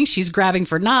yelling. She's grabbing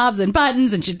for knobs and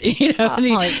buttons. And so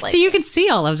you can see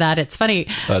all of that. It's funny.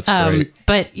 That's great.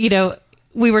 But,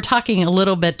 we were talking a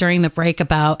little bit during the break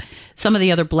about some of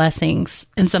the other blessings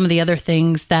and some of the other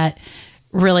things that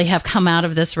really have come out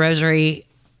of this rosary.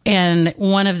 And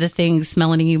one of the things,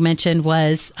 Melanie, you mentioned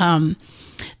was the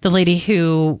lady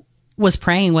who was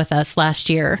praying with us last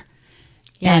year.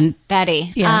 Yeah, and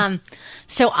Betty. Yeah.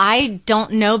 So I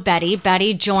don't know Betty.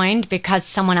 Betty joined because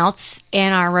someone else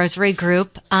in our rosary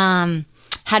group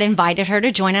had invited her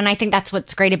to join. And I think that's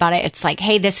what's great about it. It's like,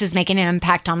 hey, this is making an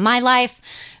impact on my life.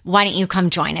 Why don't you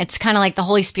come join? It's kind of like the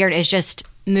Holy Spirit is just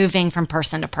moving from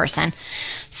person to person.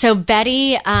 So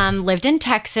Betty lived in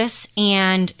Texas,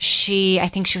 and I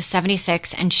think she was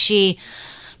 76, and she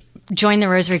joined the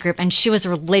Rosary group, and she was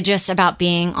religious about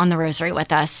being on the Rosary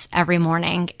with us every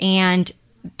morning. And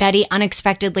Betty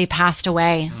unexpectedly passed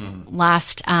away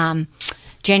last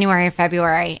January or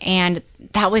February, and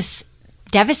that was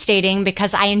devastating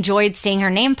because I enjoyed seeing her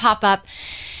name pop up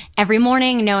every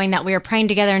morning, knowing that we were praying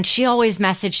together. And she always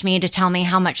messaged me to tell me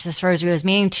how much this rosary was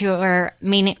meant to her.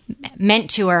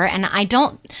 And I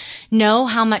don't know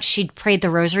how much she'd prayed the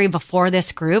rosary before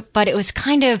this group, but it was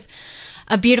kind of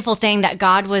a beautiful thing that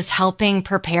God was helping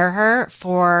prepare her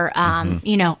for,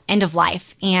 end of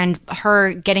life and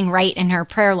her getting right in her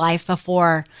prayer life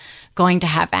before going to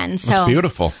heaven. So that's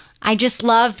beautiful. I just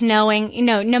love knowing,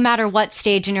 no matter what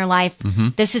stage in your life,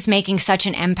 this is making such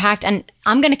an impact. And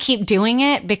I'm going to keep doing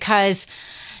it because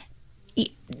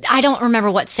I don't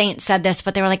remember what saint said this,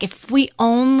 but they were like, if we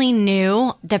only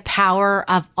knew the power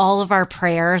of all of our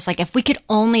prayers, like if we could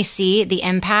only see the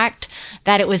impact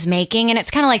that it was making. And it's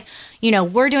kind of like,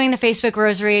 we're doing the Facebook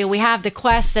Rosary. We have the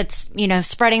Quest that's,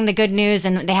 spreading the good news,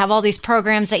 and they have all these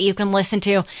programs that you can listen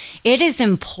to. It is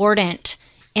important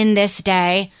in this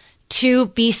day to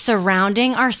be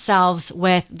surrounding ourselves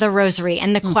with the Rosary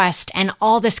and the Quest and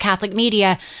all this Catholic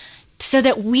media so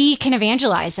that we can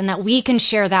evangelize and that we can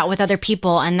share that with other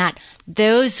people, and that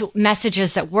those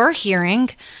messages that we're hearing,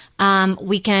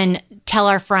 we can tell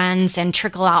our friends and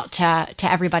trickle out to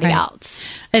everybody else.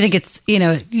 I think it's, you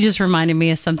just reminded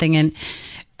me of something. And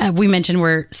we mentioned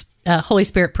we're Holy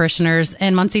Spirit parishioners,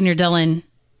 and Monsignor Dillon,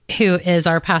 who is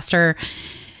our pastor,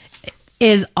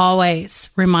 is always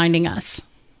reminding us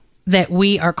that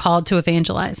we are called to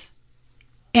evangelize,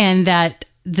 and that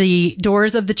the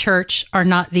doors of the church are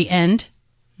not the end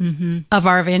of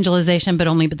our evangelization, but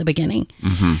only the beginning.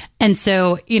 And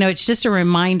so, it's just a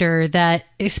reminder that,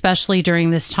 especially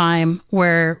during this time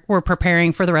where we're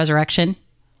preparing for the resurrection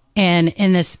and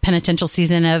in this penitential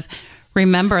season of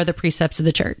remember the precepts of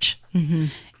the church,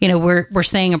 we're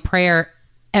saying a prayer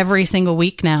every single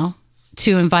week now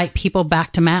to invite people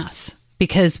back to Mass,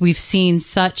 because we've seen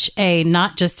such a,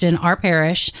 not just in our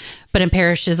parish, but in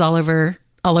parishes all over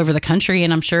the country,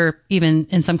 and I'm sure even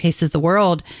in some cases the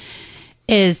world,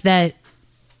 is that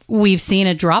we've seen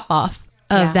a drop off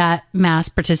of that Mass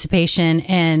participation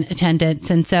and attendance.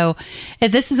 And so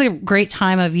this is a great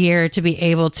time of year to be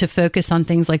able to focus on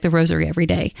things like the Rosary every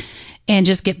day and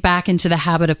just get back into the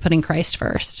habit of putting Christ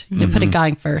first, and putting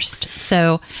God first.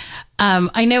 So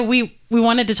I know we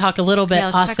wanted to talk a little bit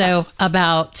also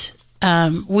about,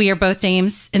 we are both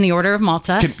dames in the Order of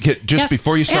Malta.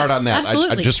 Before you start on that,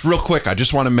 I just real quick, I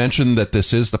just want to mention that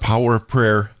this is the Power of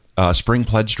Prayer Spring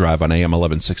Pledge Drive on AM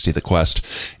 1160 The Quest,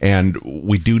 and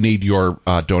we do need your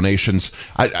donations.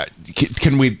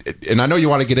 Can we? And I know you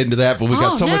want to get into that, but we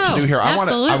got so much to do here.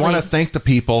 I want to thank the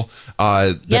people.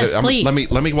 Yes, please.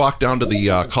 Let me walk down to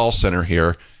the call center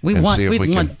here. We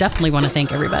definitely want to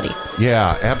thank everybody.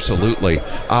 Yeah, absolutely.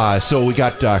 So we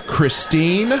got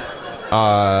Christine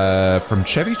from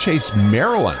Chevy Chase,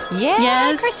 Maryland.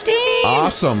 Yes, Christine.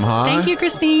 Awesome, huh? Thank you,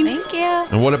 Christine. Thank you.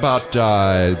 And what about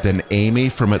then Amy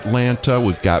from Atlanta?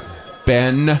 We've got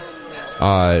Ben.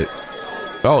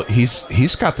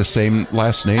 He's got the same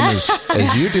last name as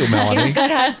you do, Melanie. You're a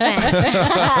good husband.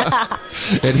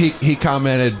 And he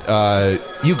commented,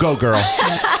 "You go, girl."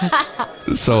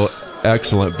 So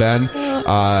excellent, Ben.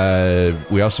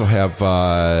 We also have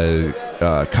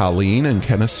Colleen in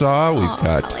Kennesaw. We've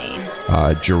got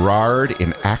Gerard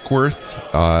in Ackworth.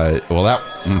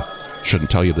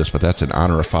 Shouldn't tell you this, but that's in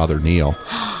honor of Father Neil.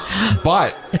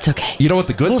 But it's okay. You know what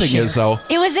the good thing is, though?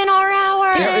 It was in our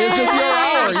hour. It was in your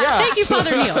hour. Yes. Thank you,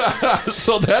 Father Neil.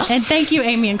 And thank you,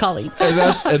 Amy and Colleen.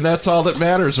 and that's all that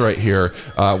matters right here.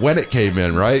 When it came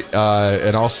in, right?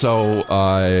 And also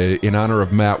in honor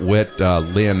of Matt Witt,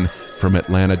 Lynn from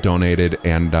Atlanta donated,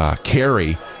 and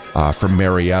Carrie from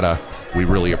Marietta. We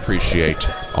really appreciate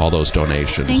all those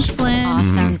donations. Thanks, Lynn.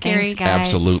 Awesome. Thanks, guys.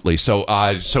 Absolutely. So,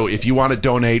 if you want to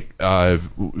donate,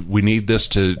 we need this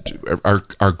to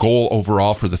our goal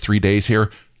overall for the 3 days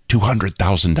here,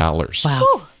 $200,000.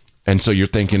 Wow. And so you're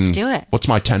thinking, let's do it. What's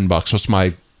my $10? What's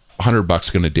my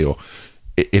 $100 going to do?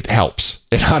 It helps.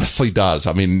 It honestly does.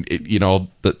 I mean,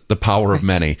 the power of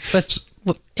many. But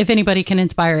if anybody can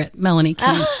inspire it, Melanie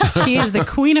can. She is the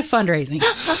queen of fundraising.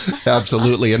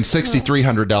 Absolutely. And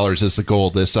 $6,300 is the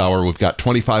goal this hour. We've got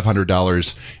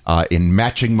 $2,500 in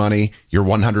matching money. Your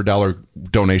 $100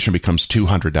 donation becomes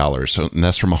 $200. So, and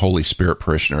that's from a Holy Spirit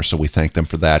parishioner. So we thank them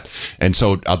for that. And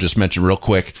so I'll just mention real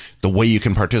quick, the way you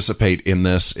can participate in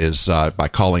this is by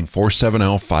calling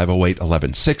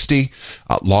 470-508-1160.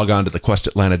 Log on to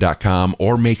thequestatlanta.com,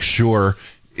 or make sure,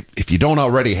 if you don't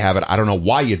already have it, I don't know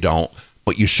why you don't,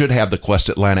 but you should have the Quest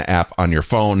Atlanta app on your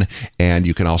phone, and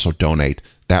you can also donate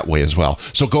that way as well.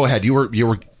 So go ahead. You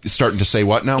were starting to say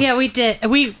what now? Yeah, we did.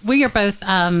 We are both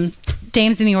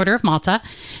dames in the Order of Malta,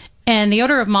 and the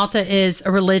Order of Malta is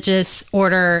a religious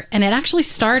order, and it actually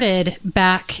started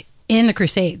back in the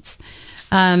Crusades,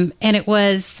 and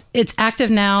it's active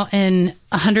now in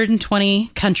 120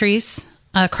 countries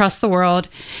across the world.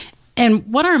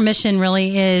 And what our mission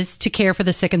really is to care for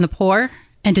the sick and the poor,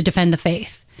 and to defend the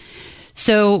faith.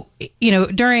 So,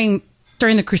 during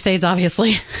the Crusades,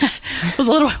 obviously, it was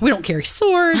we don't carry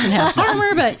swords and have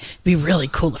armor, but it'd be really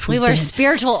cool if we wear did.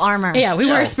 spiritual armor. Yeah, we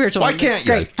wear spiritual armor. Why can't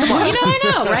you? Great. Come on. I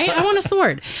know, right? I want a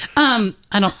sword. I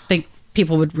don't think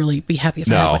people would really be happy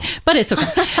if I had one, but it's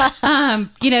okay.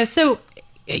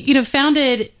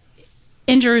 Founded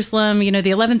in Jerusalem, the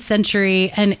 11th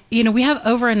century, and, we have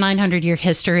over a 900-year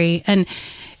history, and,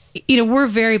 we're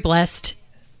very blessed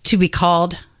to be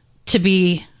called to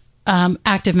be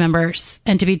active members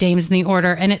and to be dames in the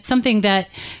order. And it's something that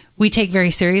we take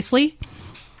very seriously.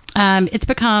 It's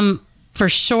become, for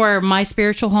sure, my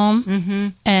spiritual home. Mm-hmm.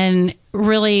 And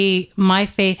really, my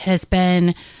faith has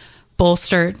been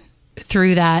bolstered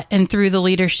through that and through the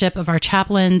leadership of our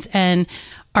chaplains and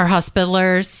our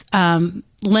hospitalers.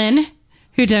 Lynn,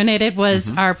 who donated, was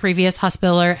our previous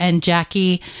hospitaler, and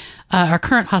Jackie, our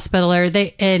current hospitaler,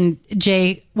 and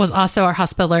Jay was also our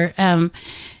hospitaler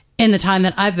in the time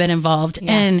that I've been involved.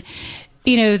 Yeah. And,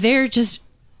 they're just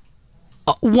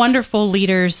wonderful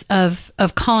leaders of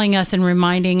calling us and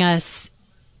reminding us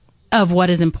of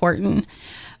what is important.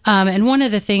 And one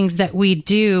of the things that we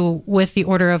do with the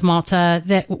Order of Malta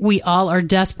that we all are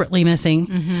desperately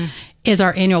missing is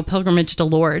our annual pilgrimage to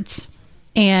Lourdes.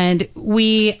 And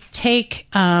we take,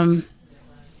 the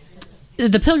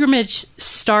pilgrimage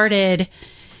started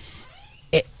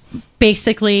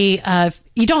basically,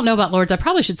 you don't know about Lourdes. I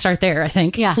probably should start there, I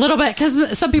think. Yeah. A little bit,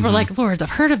 because some people are like, Lourdes, I've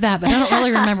heard of that, but I don't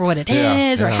really remember what it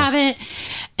is or haven't.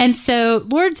 And so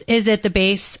Lourdes is at the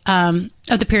base of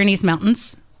the Pyrenees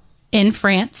Mountains. in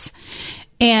France.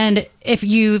 And if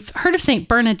you've heard of Saint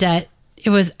Bernadette, it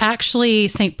was actually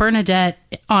Saint Bernadette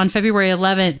on February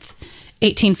 11th,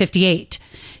 1858.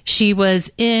 She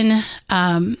was in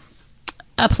a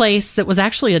place that was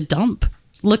actually a dump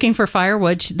looking for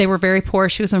firewood. They were very poor.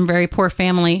 She was from a very poor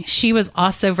family. She was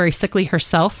also very sickly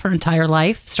herself her entire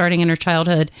life, starting in her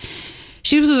childhood.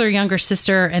 She was with her younger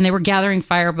sister, and they were gathering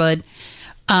firewood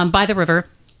by the river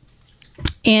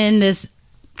in this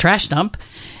trash dump.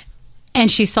 And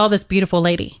she saw this beautiful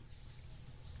lady.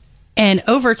 And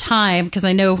over time, because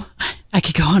I know I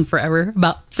could go on forever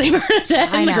about St.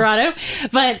 Bernadette and the grotto,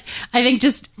 but I think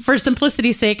just for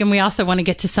simplicity's sake, and we also want to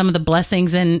get to some of the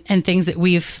blessings and things that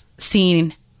we've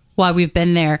seen while we've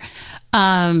been there.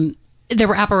 There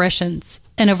were apparitions.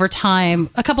 And over time,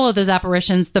 a couple of those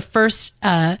apparitions, the first,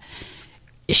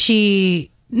 nobody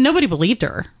believed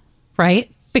her,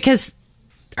 right? Because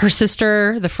her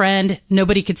sister, the friend,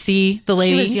 nobody could see the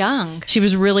lady. She was young. She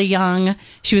was really young.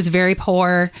 She was very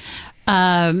poor.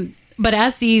 But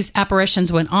as these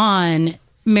apparitions went on,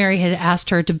 Mary had asked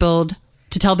her to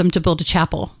tell them to build a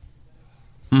chapel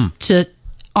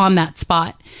on that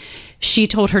spot. She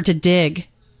told her to dig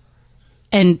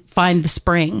and find the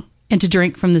spring and to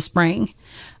drink from the spring.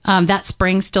 That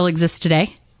spring still exists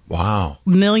today. Wow.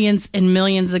 Millions and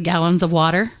millions of gallons of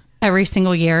water every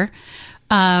single year.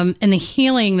 And the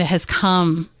healing that has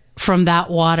come from that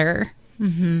water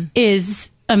is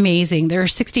amazing. There are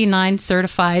 69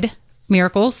 certified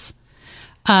miracles.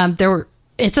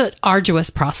 It's an arduous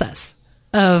process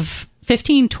of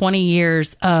 15, 20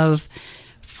 years of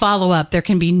follow-up. There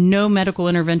can be no medical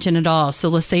intervention at all. So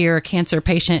let's say you're a cancer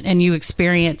patient and you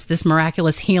experience this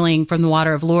miraculous healing from the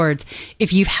water of Lourdes.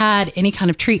 If you've had any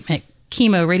kind of treatment,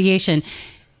 chemo, radiation,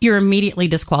 you're immediately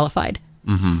disqualified.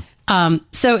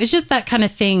 So it's just that kind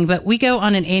of thing. But we go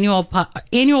on an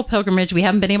annual pilgrimage. We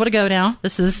haven't been able to go now.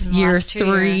 This is year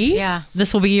 3. Yeah.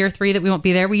 This will be year 3 that we won't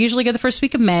be there. We usually go the first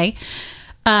week of May.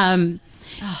 It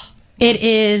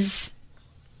is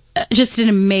just an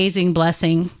amazing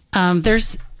blessing.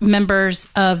 There's members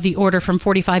of the order from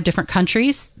 45 different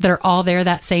countries that are all there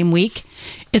that same week.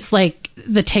 It's like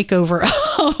the takeover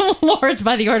of Lourdes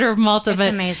by the Order of Malta. It's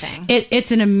amazing.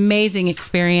 It's an amazing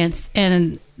experience.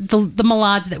 And the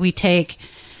Malades that we take,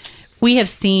 we have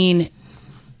seen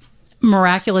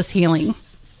miraculous healing,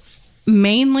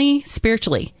 mainly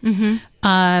spiritually.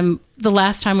 The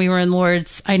last time we were in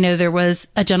Lourdes, I know there was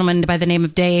a gentleman by the name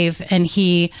of Dave, and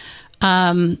he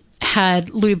had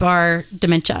Lewy body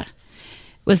dementia,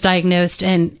 was diagnosed,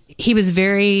 and he was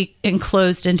very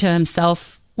enclosed into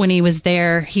himself when he was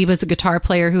there. He was a guitar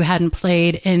player who hadn't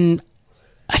played in,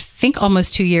 I think,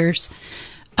 almost 2 years.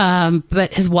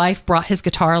 But his wife brought his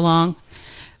guitar along.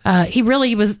 He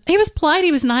was polite.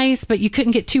 He was nice, but you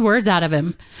couldn't get 2 words out of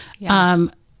him. Yeah.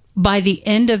 By the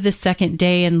end of the second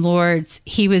day in Lourdes,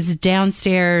 he was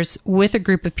downstairs with a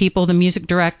group of people, the music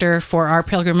director for our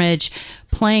pilgrimage,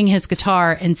 playing his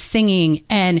guitar and singing.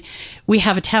 And we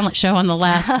have a talent show on the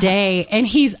last day, and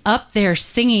he's up there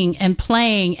singing and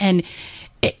playing. And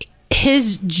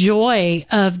his joy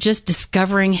of just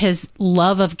discovering his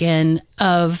love again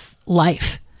of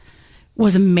life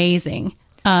was amazing.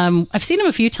 I've seen him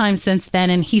a few times since then,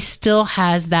 and he still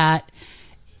has that.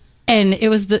 And it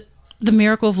was the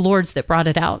miracle of Lourdes that brought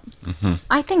it out.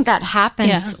 I think that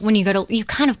happens when you you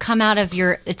kind of come out of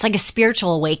it's like a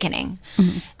spiritual awakening.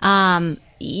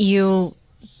 You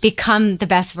become the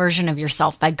best version of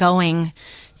yourself by going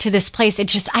to this place.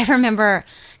 I remember,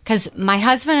 because my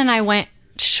husband and I went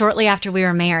shortly after we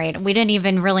were married. We didn't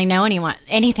even really know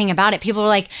anything about it. People were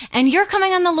like, and you're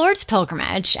coming on the Lourdes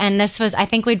pilgrimage. And this was, I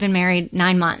think we'd been married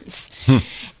 9 months.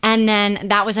 And then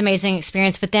that was an amazing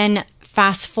experience. But then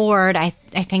fast forward, I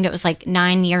think it was like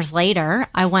 9 years later,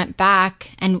 I went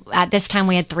back, and at this time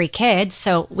we had 3 kids,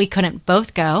 so we couldn't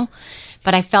both go.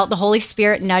 But I felt the Holy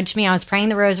Spirit nudge me. I was praying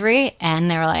the Rosary, and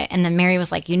they were like, and then Mary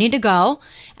was like, "You need to go."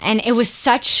 And it was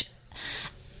such,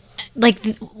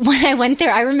 like, when I went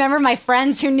there, I remember my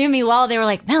friends who knew me well, they were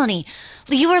like, "Melanie,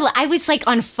 I was like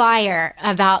on fire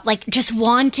about like just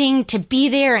wanting to be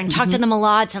there and talk to the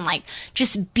Malades and like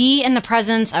just be in the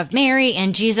presence of Mary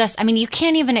and Jesus." I mean, you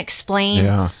can't even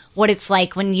explain what it's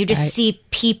like when you just see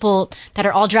people that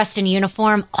are all dressed in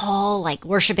uniform, all like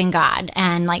worshiping God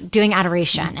and like doing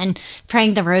adoration and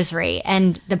praying the Rosary,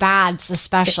 and the baths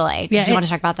especially. Did you want to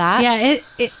talk about that?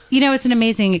 Yeah, it's an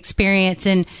amazing experience.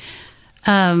 And,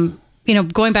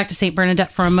 going back to St.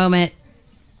 Bernadette for a moment,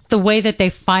 the way that they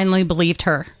finally believed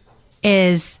her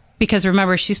is because,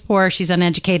 remember, she's poor, she's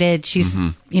uneducated, she's,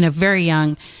 very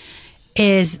young,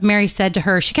 is Mary said to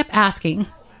her, she kept asking,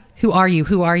 "Who are you?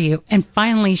 Who are you?" And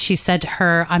finally she said to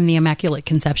her, "I'm the Immaculate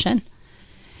Conception."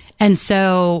 And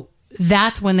so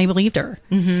that's when they believed her.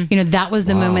 That was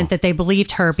the moment that they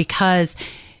believed her, because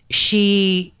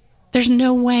there's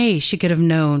no way she could have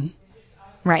known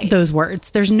those words.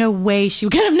 There's no way she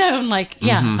could have known, like,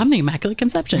 I'm the Immaculate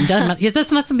Conception.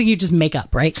 That's not something you just make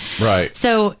up, right? Right.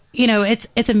 So,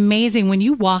 it's amazing when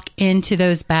you walk into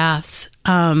those baths,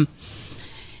 and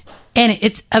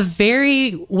it's a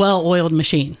very well-oiled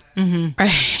machine,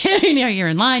 right? You're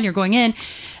in line, you're going in.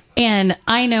 And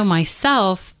I know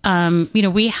myself,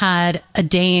 we had a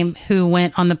dame who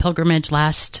went on the pilgrimage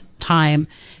last time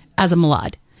as a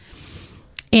Malad.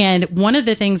 And one of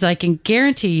the things I can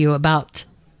guarantee you about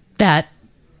that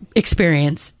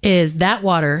experience is that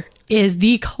water is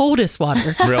the coldest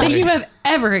water that you have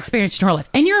ever experienced in your life.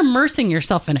 And you're immersing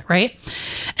yourself in it, right?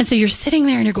 And so you're sitting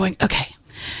there and you're going, okay,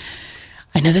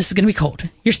 I know this is going to be cold.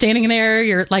 You're standing there,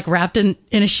 you're like wrapped in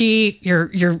a sheet,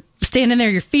 you're standing there,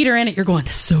 your feet are in it, you're going,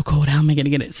 this is so cold, how am I going to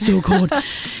get it? It's so cold.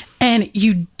 And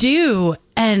you do.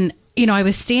 And, I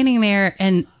was standing there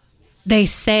and they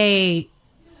say,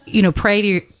 pray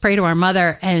to our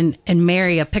mother, and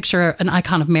Mary, a picture, an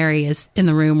icon of Mary is in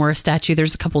the room, or a statue.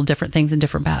 There's a couple of different things in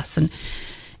different baths. And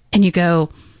you go,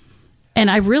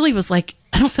 and I really was like,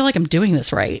 I don't feel like I'm doing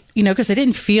this right, because I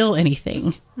didn't feel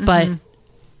anything. But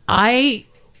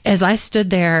as I stood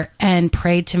there and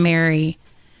prayed to Mary,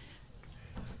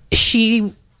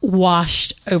 she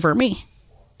washed over me.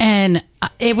 And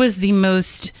it was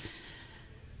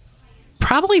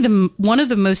probably one of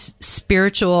the most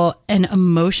spiritual and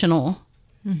emotional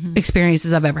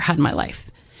experiences I've ever had in my life.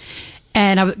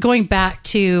 And I was going back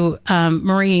to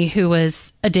Marie, who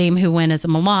was a dame who went as a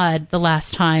Malad the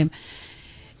last time.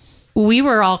 We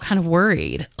were all kind of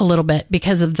worried a little bit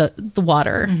because of the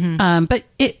water. But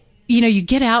you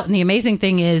get out, and the amazing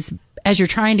thing is, as you're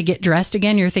trying to get dressed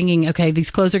again, you're thinking, okay,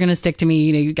 these clothes are going to stick to me.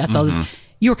 You got all this.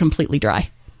 You're completely dry.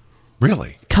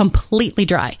 Really? Completely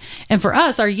dry. And for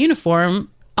us, our uniform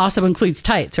also includes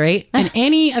tights, right? And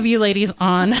any of you ladies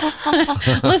on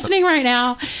listening right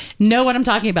now know what I'm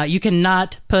talking about. You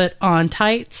cannot put on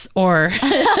tights or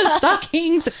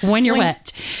stockings when you're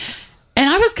wet. And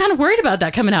I was kind of worried about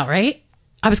that coming out, right?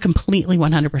 I was completely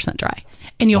 100% dry.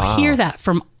 And you'll hear that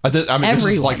from everyone. This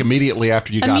is like immediately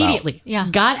after you got out. Immediately. Yeah.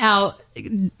 Got out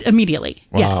immediately.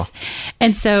 Wow. Yes.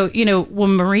 And so,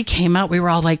 when Marie came out, we were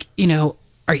all like,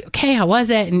 are you okay? How was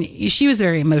it? And she was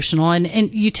very emotional,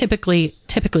 and you typically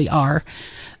are.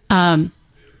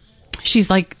 She's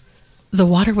like, the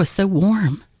water was so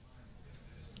warm.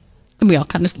 And we all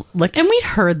kind of looked, and we'd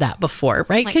heard that before,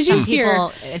 right? Because you hear,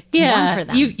 warm for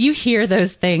them. You hear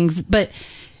those things, but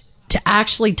to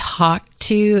actually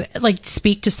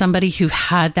speak to somebody who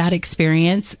had that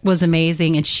experience was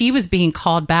amazing. And she was being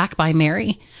called back by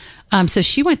Mary. So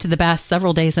she went to the bath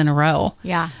several days in a row.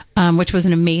 Yeah. Which was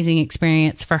an amazing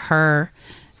experience for her.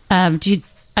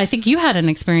 I think you had an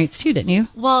experience too, didn't you?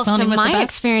 Well, so my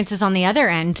experience is on the other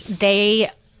end. They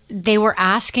were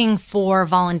asking for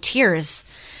volunteers.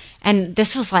 And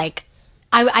this was like,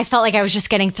 I felt like I was just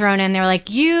getting thrown in. They were like,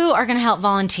 you are going to help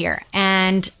volunteer.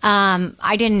 And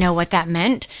I didn't know what that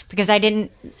meant, because I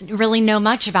didn't really know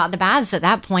much about the baths at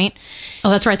that point. Oh,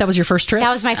 that's right. That was your first trip?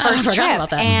 That was my first trip. About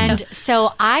that. And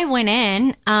so I went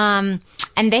in, and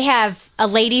they have a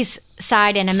ladies'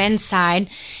 side and a men's side.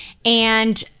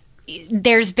 And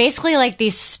there's basically like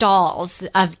these stalls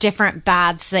of different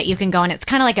baths that you can go in. It's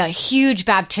kind of like a huge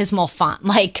baptismal font,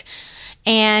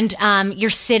 and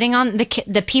you're sitting on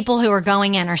the people who are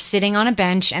going in are sitting on a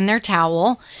bench and their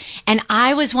towel. And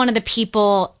I was one of the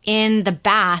people in the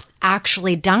bath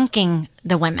actually dunking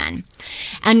the women.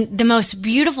 And the most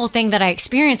beautiful thing that I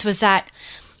experienced was that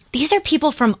these are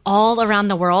people from all around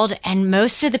the world, and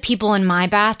most of the people in my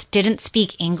bath didn't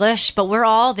speak English, but we're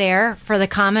all there for the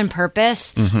common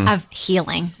purpose of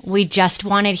healing. We just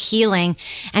wanted healing.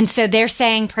 And so they're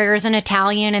saying prayers in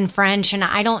Italian and French, and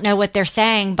I don't know what they're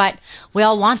saying, but we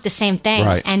all want the same thing.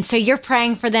 Right. And so you're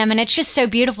praying for them, and it's just so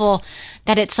beautiful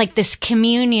that it's like this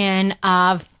communion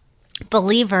of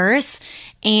believers.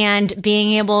 And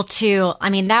being able to,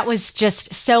 that was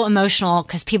just so emotional,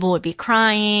 because people would be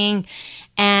crying.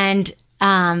 And,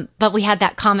 but we had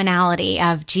that commonality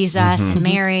of Jesus and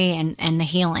Mary and the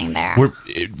healing there.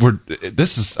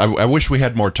 I wish we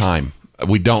had more time.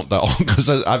 We don't, though, because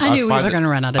I knew we were going to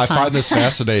run out of time. I find this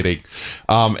fascinating.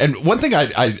 And one thing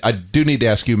I do need to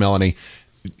ask you, Melanie,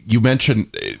 you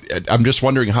mentioned, I'm just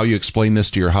wondering how you explain this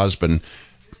to your husband,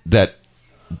 that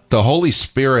the Holy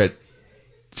Spirit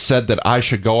said that I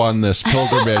should go on this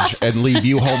pilgrimage and leave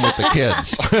you home with the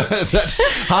kids.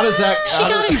 How does that... She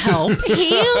got him help.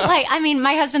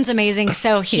 My husband's amazing,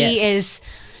 so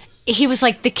he was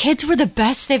like, the kids were the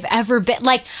best they've ever been.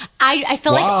 Like, I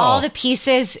feel like all the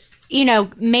pieces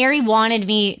Mary wanted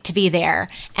me to be there,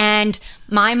 and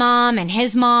my mom and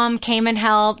his mom came and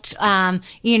helped,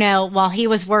 while he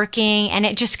was working, and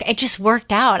it just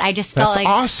worked out. I just felt That's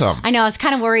like awesome. I know I was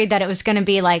kind of worried that it was going to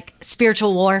be like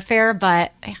spiritual warfare,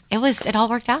 but it all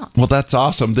worked out. Well, that's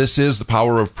awesome. This is the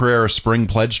Power of Prayer Spring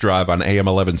Pledge Drive on AM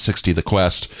 1160 The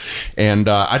Quest. And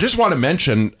I just want to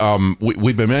mention,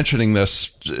 we've been mentioning this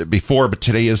before, but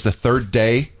today is the third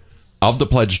day of the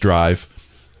pledge drive.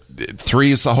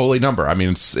 3 is the holy number. I mean,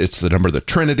 it's the number of the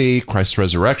Trinity. Christ's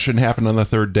resurrection happened on the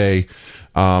third day.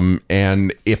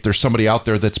 And if there's somebody out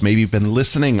there that's maybe been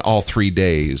listening all 3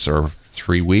 days or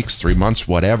 3 weeks, 3 months,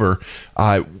 whatever,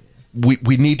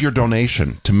 we need your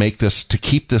donation to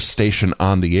keep this station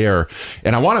on the air.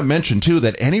 And I want to mention, too,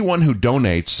 that anyone who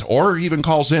donates or even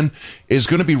calls in is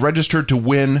going to be registered to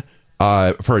win,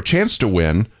 for a chance to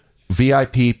win,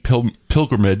 VIP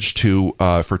pilgrimage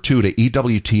for 2 to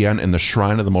EWTN in the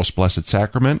Shrine of the Most Blessed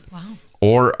Sacrament. Wow.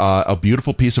 Or a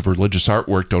beautiful piece of religious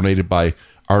artwork donated by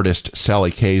artist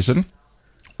Sally Kazan,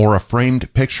 or a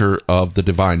framed picture of the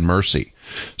Divine Mercy.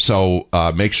 So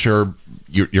make sure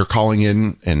you're calling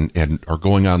in and are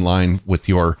going online with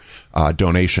your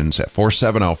donations at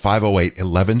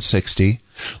 470-508-1160.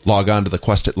 Log on to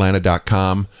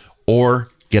thequestatlanta.com or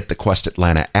get the Quest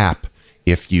Atlanta app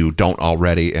if you don't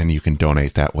already, and you can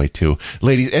donate that way too.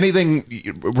 Ladies, anything,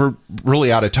 we're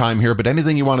really out of time here, but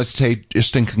anything you want to say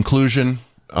just in conclusion?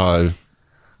 Well,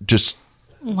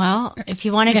 if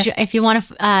you want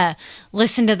to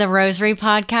listen to the Rosary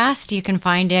podcast, you can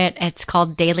find it. It's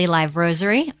called Daily Live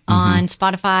Rosary on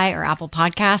Spotify or Apple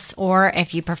Podcasts, or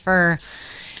if you prefer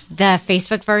the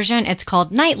Facebook version, it's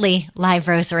called Nightly Live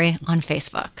Rosary on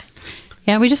Facebook.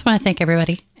 Yeah, we just want to thank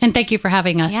everybody. And thank you for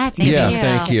having us. Yeah, thank you.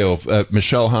 Thank you.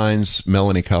 Michelle Hines,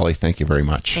 Melanie Colley, thank you very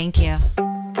much. Thank you.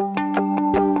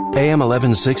 AM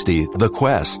 1160, The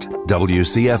Quest,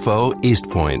 WCFO, East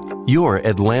Point, your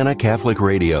Atlanta Catholic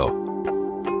Radio.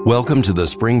 Welcome to the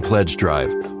Spring Pledge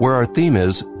Drive, where our theme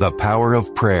is the power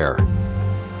of prayer.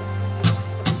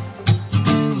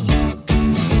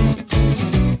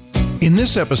 In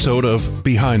this episode of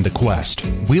Behind the Quest,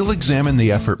 we'll examine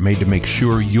the effort made to make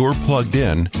sure you're plugged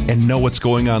in and know what's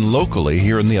going on locally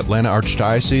here in the Atlanta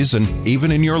Archdiocese and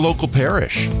even in your local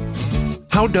parish.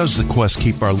 How does the Quest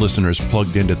keep our listeners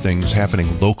plugged into things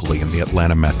happening locally in the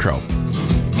Atlanta metro?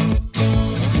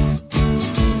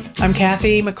 I'm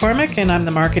Kathy McCormick, and I'm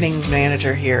the marketing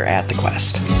manager here at the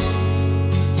Quest.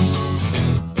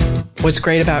 What's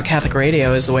great about Catholic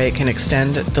radio is the way it can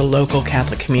extend the local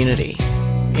Catholic community.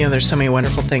 There's so many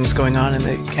wonderful things going on in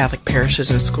the Catholic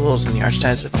parishes and schools in the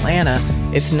Archdiocese of Atlanta.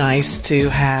 It's nice to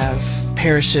have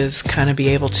parishes kind of be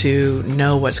able to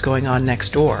know what's going on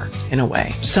next door, in a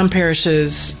way. Some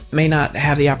parishes may not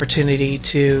have the opportunity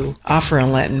to offer a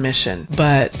Lenten mission,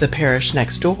 but the parish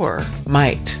next door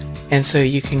might. And so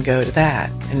you can go to that,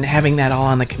 and having that all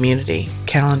on the community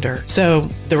calendar. So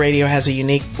the radio has a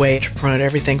unique way to promote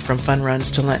everything from fun runs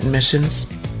to Lenten missions.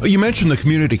 You mentioned the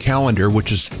community calendar,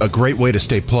 which is a great way to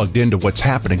stay plugged into what's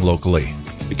happening locally.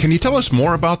 Can you tell us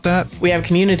more about that? We have a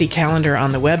community calendar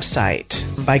on the website.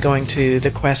 By going to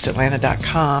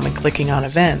thequestatlanta.com and clicking on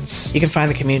events, you can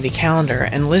find the community calendar,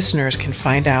 and listeners can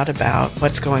find out about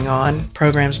what's going on,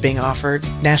 programs being offered,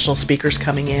 national speakers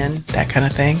coming in, that kind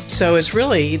of thing. So it's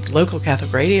really, the local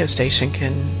Catholic radio station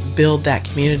can build that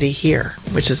community here,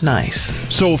 which is nice.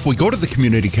 So if we go to the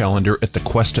community calendar at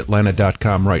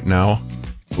thequestatlanta.com right now,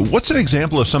 what's an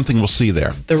example of something we'll see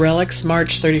there? The Relics,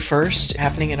 March 31st,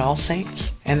 happening at All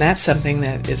Saints. And that's something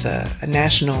that is a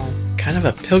national kind of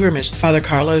a pilgrimage. Father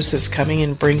Carlos is coming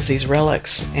and brings these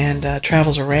relics and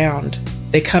travels around.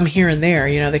 They come here and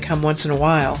there, they come once in a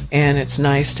while. And it's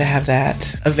nice to have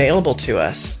that available to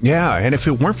us. Yeah, and if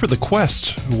it weren't for the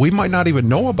Quest, we might not even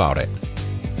know about it.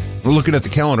 We're looking at the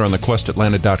calendar on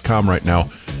thequestatlanta.com right now.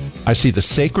 I see the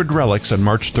Sacred Relics on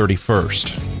March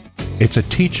 31st. It's a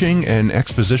teaching and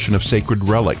exposition of sacred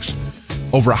relics.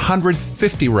 Over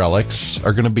 150 relics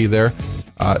are going to be there,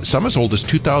 some as old as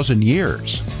 2,000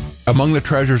 years. Among the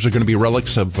treasures are going to be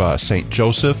relics of St.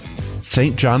 Joseph,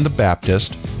 St. John the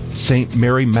Baptist, St.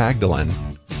 Mary Magdalene,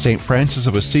 St. Francis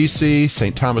of Assisi,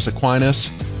 St. Thomas Aquinas.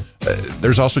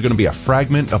 There's also going to be a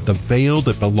fragment of the veil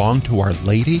that belonged to Our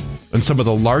Lady, and some of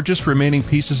the largest remaining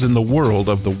pieces in the world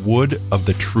of the wood of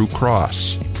the true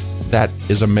cross. That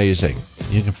is amazing.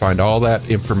 You can find all that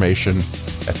information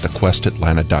at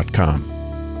thequestatlanta.com.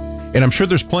 And I'm sure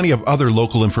there's plenty of other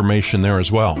local information there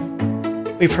as well.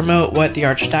 We promote what the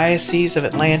Archdiocese of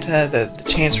Atlanta, the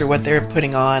Chancery, what they're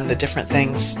putting on, the different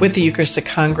things. With the Eucharistic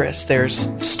Congress, there's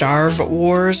Starve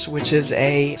Wars, which is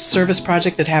a service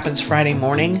project that happens Friday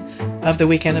morning of the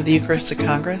weekend of the Eucharistic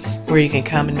Congress, where you can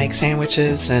come and make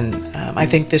sandwiches. And I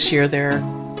think this year they're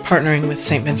partnering with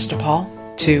St. Vincent de Paul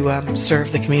to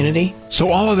serve the community.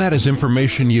 So all of that is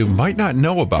information you might not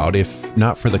know about if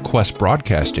not for the Quest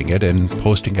broadcasting it and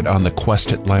posting it on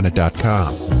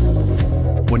thequestatlanta.com.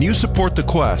 When you support the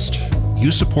Quest,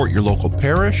 you support your local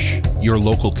parish, your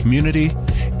local community,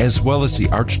 as well as the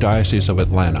Archdiocese of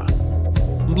Atlanta.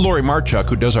 Lori Marchuk,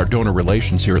 who does our donor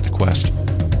relations here at the Quest,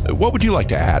 what would you like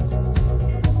to add?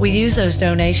 We use those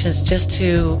donations just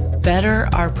to better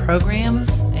our programs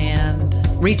and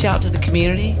reach out to the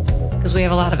community, because we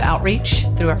have a lot of outreach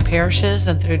through our parishes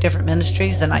and through different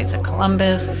ministries, the Knights of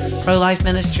Columbus, pro-life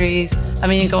ministries. I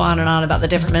mean, you go on and on about the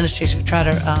different ministries we try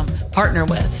to partner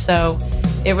with. So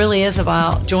it really is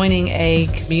about joining a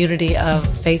community of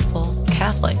faithful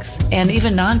Catholics and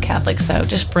even non-Catholics, though,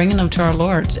 just bringing them to our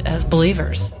Lord as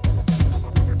believers.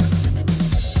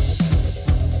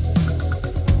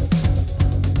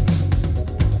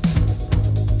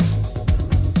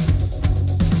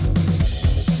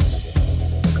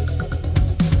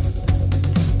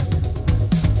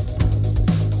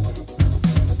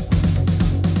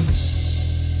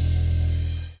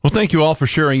 Well, thank you all for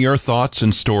sharing your thoughts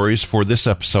and stories for this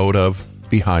episode of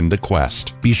Behind the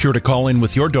Quest. Be sure to call in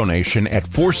with your donation at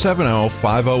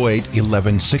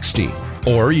 470-508-1160.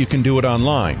 Or you can do it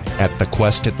online at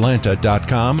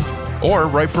thequestatlanta.com or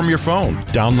right from your phone.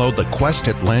 Download the Quest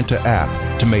Atlanta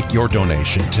app to make your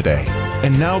donation today.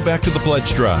 And now back to the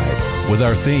pledge drive with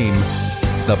our theme,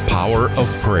 The Power of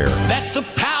Prayer. That's the